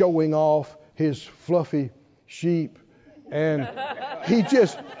 showing off his fluffy sheep. And he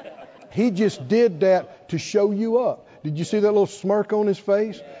just did that to show you up. Did you see that little smirk on his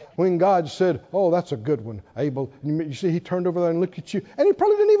face? When God said, oh, that's a good one, Abel. You see, he turned over there and looked at you, and he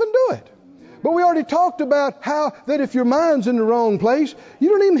probably didn't even do it. But we already talked about how that if your mind's in the wrong place, you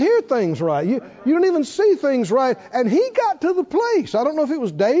don't even hear things right. You don't even see things right. And he got to the place, I don't know if it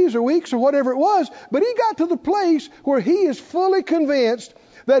was days or weeks or whatever it was, but he got to the place where he is fully convinced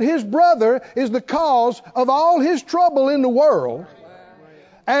that his brother is the cause of all his trouble in the world.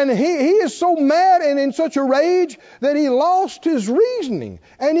 And he is so mad and in such a rage that he lost his reasoning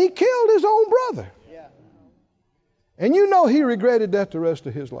and he killed his own brother. And he regretted that the rest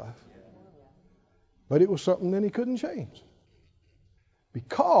of his life. But it was something that he couldn't change.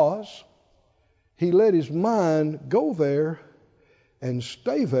 Because he let his mind go there and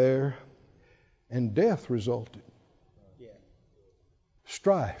stay there, and death resulted.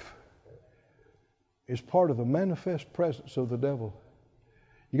 Strife is part of the manifest presence of the devil.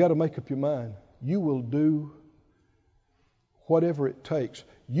 You got to make up your mind. You will do whatever it takes.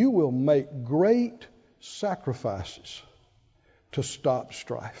 You will make great sacrifices to stop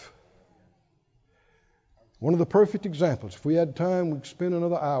strife. One of the perfect examples, if we had time, we'd spend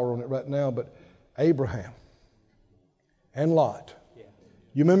another hour on it right now, but Abraham and Lot.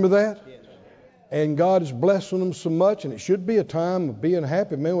 You remember that? Yes. And God is blessing them so much, and it should be a time of being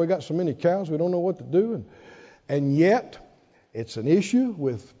happy. Man, we got so many cows, we don't know what to do. And yet, it's an issue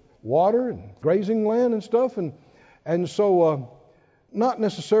with water and grazing land and stuff. And so, not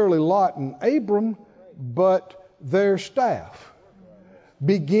necessarily Lot and Abram, but their staff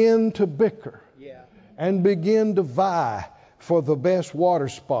begin to bicker and begin to vie for the best water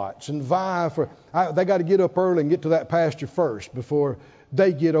spots and vie for, they got to get up early and get to that pasture first before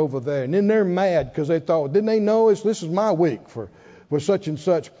they get over there. And then they're mad because they thought, didn't they know this is my week for such and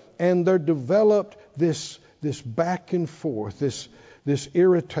such? And they're developed this back and forth, this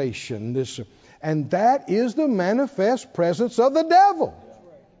irritation, and that is the manifest presence of the devil.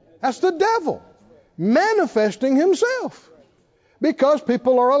 That's the devil manifesting himself because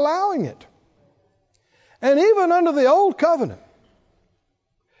people are allowing it. And even under the old covenant,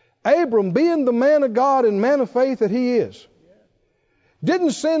 Abram, being the man of God and man of faith that he is,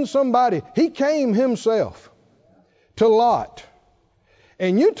 didn't send somebody. He came himself to Lot.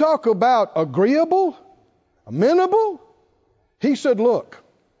 And you talk about agreeable, amenable. He said, look,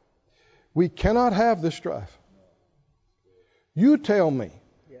 we cannot have this strife. You tell me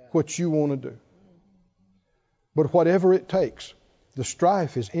what you want to do. But whatever it takes, the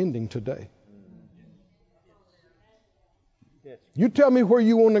strife is ending today. You tell me where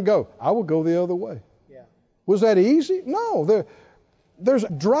you want to go. I will go the other way. Was that easy? No. There's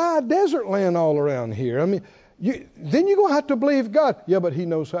dry desert land all around here. I mean, then you're going to have to believe God. Yeah, but He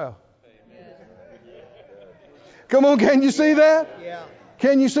knows how. Come on, can you see that? Yeah.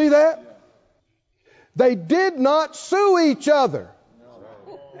 Can you see that? They did not sue each other.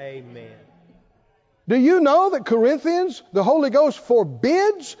 Amen. Do you know that Corinthians, the Holy Ghost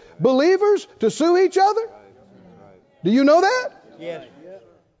forbids believers to sue each other? Do you know that? Yes.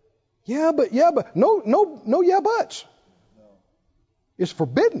 Yeah, but no yeah buts. It's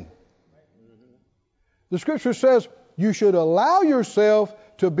forbidden. The Scripture says you should allow yourself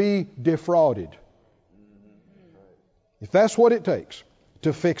to be defrauded. If that's what it takes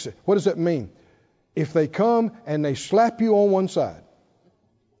to fix it. What does that mean? If they come and they slap you on one side,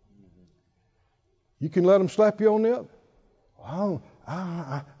 you can let them slap you on the other.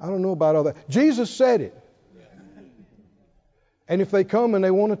 I don't know about all that. Jesus said it. And if they come and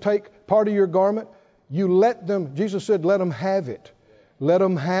they want to take part of your garment, you let them, Jesus said, let them have it. Let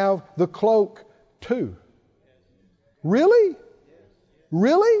them have the cloak too. Really?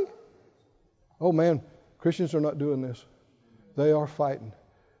 Really? Oh man, Christians are not doing this. They are fighting.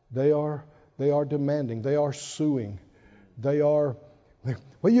 They are demanding. They are suing. They are,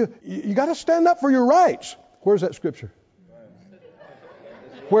 well, you got to stand up for your rights. Where's that scripture?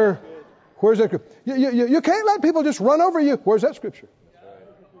 Where's that scripture? You can't let people just run over you. Where's that scripture?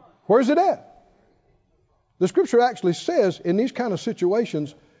 Where's it at? The Scripture actually says in these kind of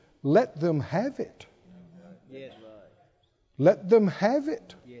situations, let them have it. Yes. Let them have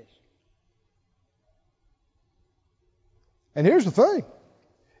it. Yes. And here's the thing.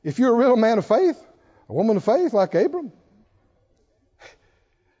 If you're a real man of faith, a woman of faith like Abram,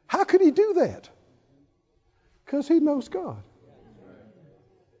 how could he do that? Because he knows God.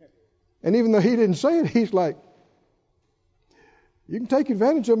 And even though he didn't say it, he's like, you can take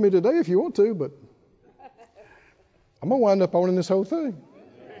advantage of me today if you want to, but I'm going to wind up owning this whole thing.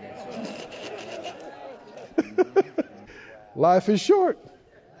 Life is short.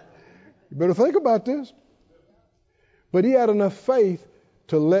 You better think about this. But he had enough faith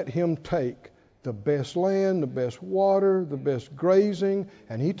to let him take the best land, the best water, the best grazing,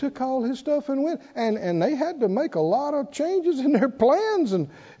 and he took all his stuff and went. And they had to make a lot of changes in their plans and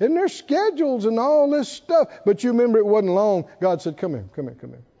in their schedules and all this stuff. But you remember, it wasn't long. God said, come here.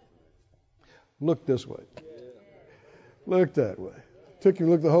 Look this way. Look that way. Took him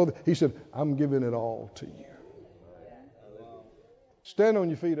to look the whole thing. He said, I'm giving it all to you. Stand on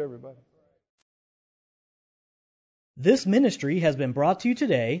your feet, everybody. This ministry has been brought to you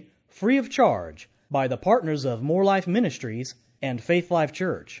today free of charge by the partners of More Life Ministries and Faith Life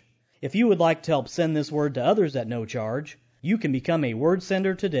Church. If you would like to help send this word to others at no charge, you can become a word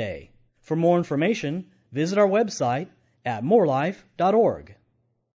sender today. For more information, visit our website at morelife.org.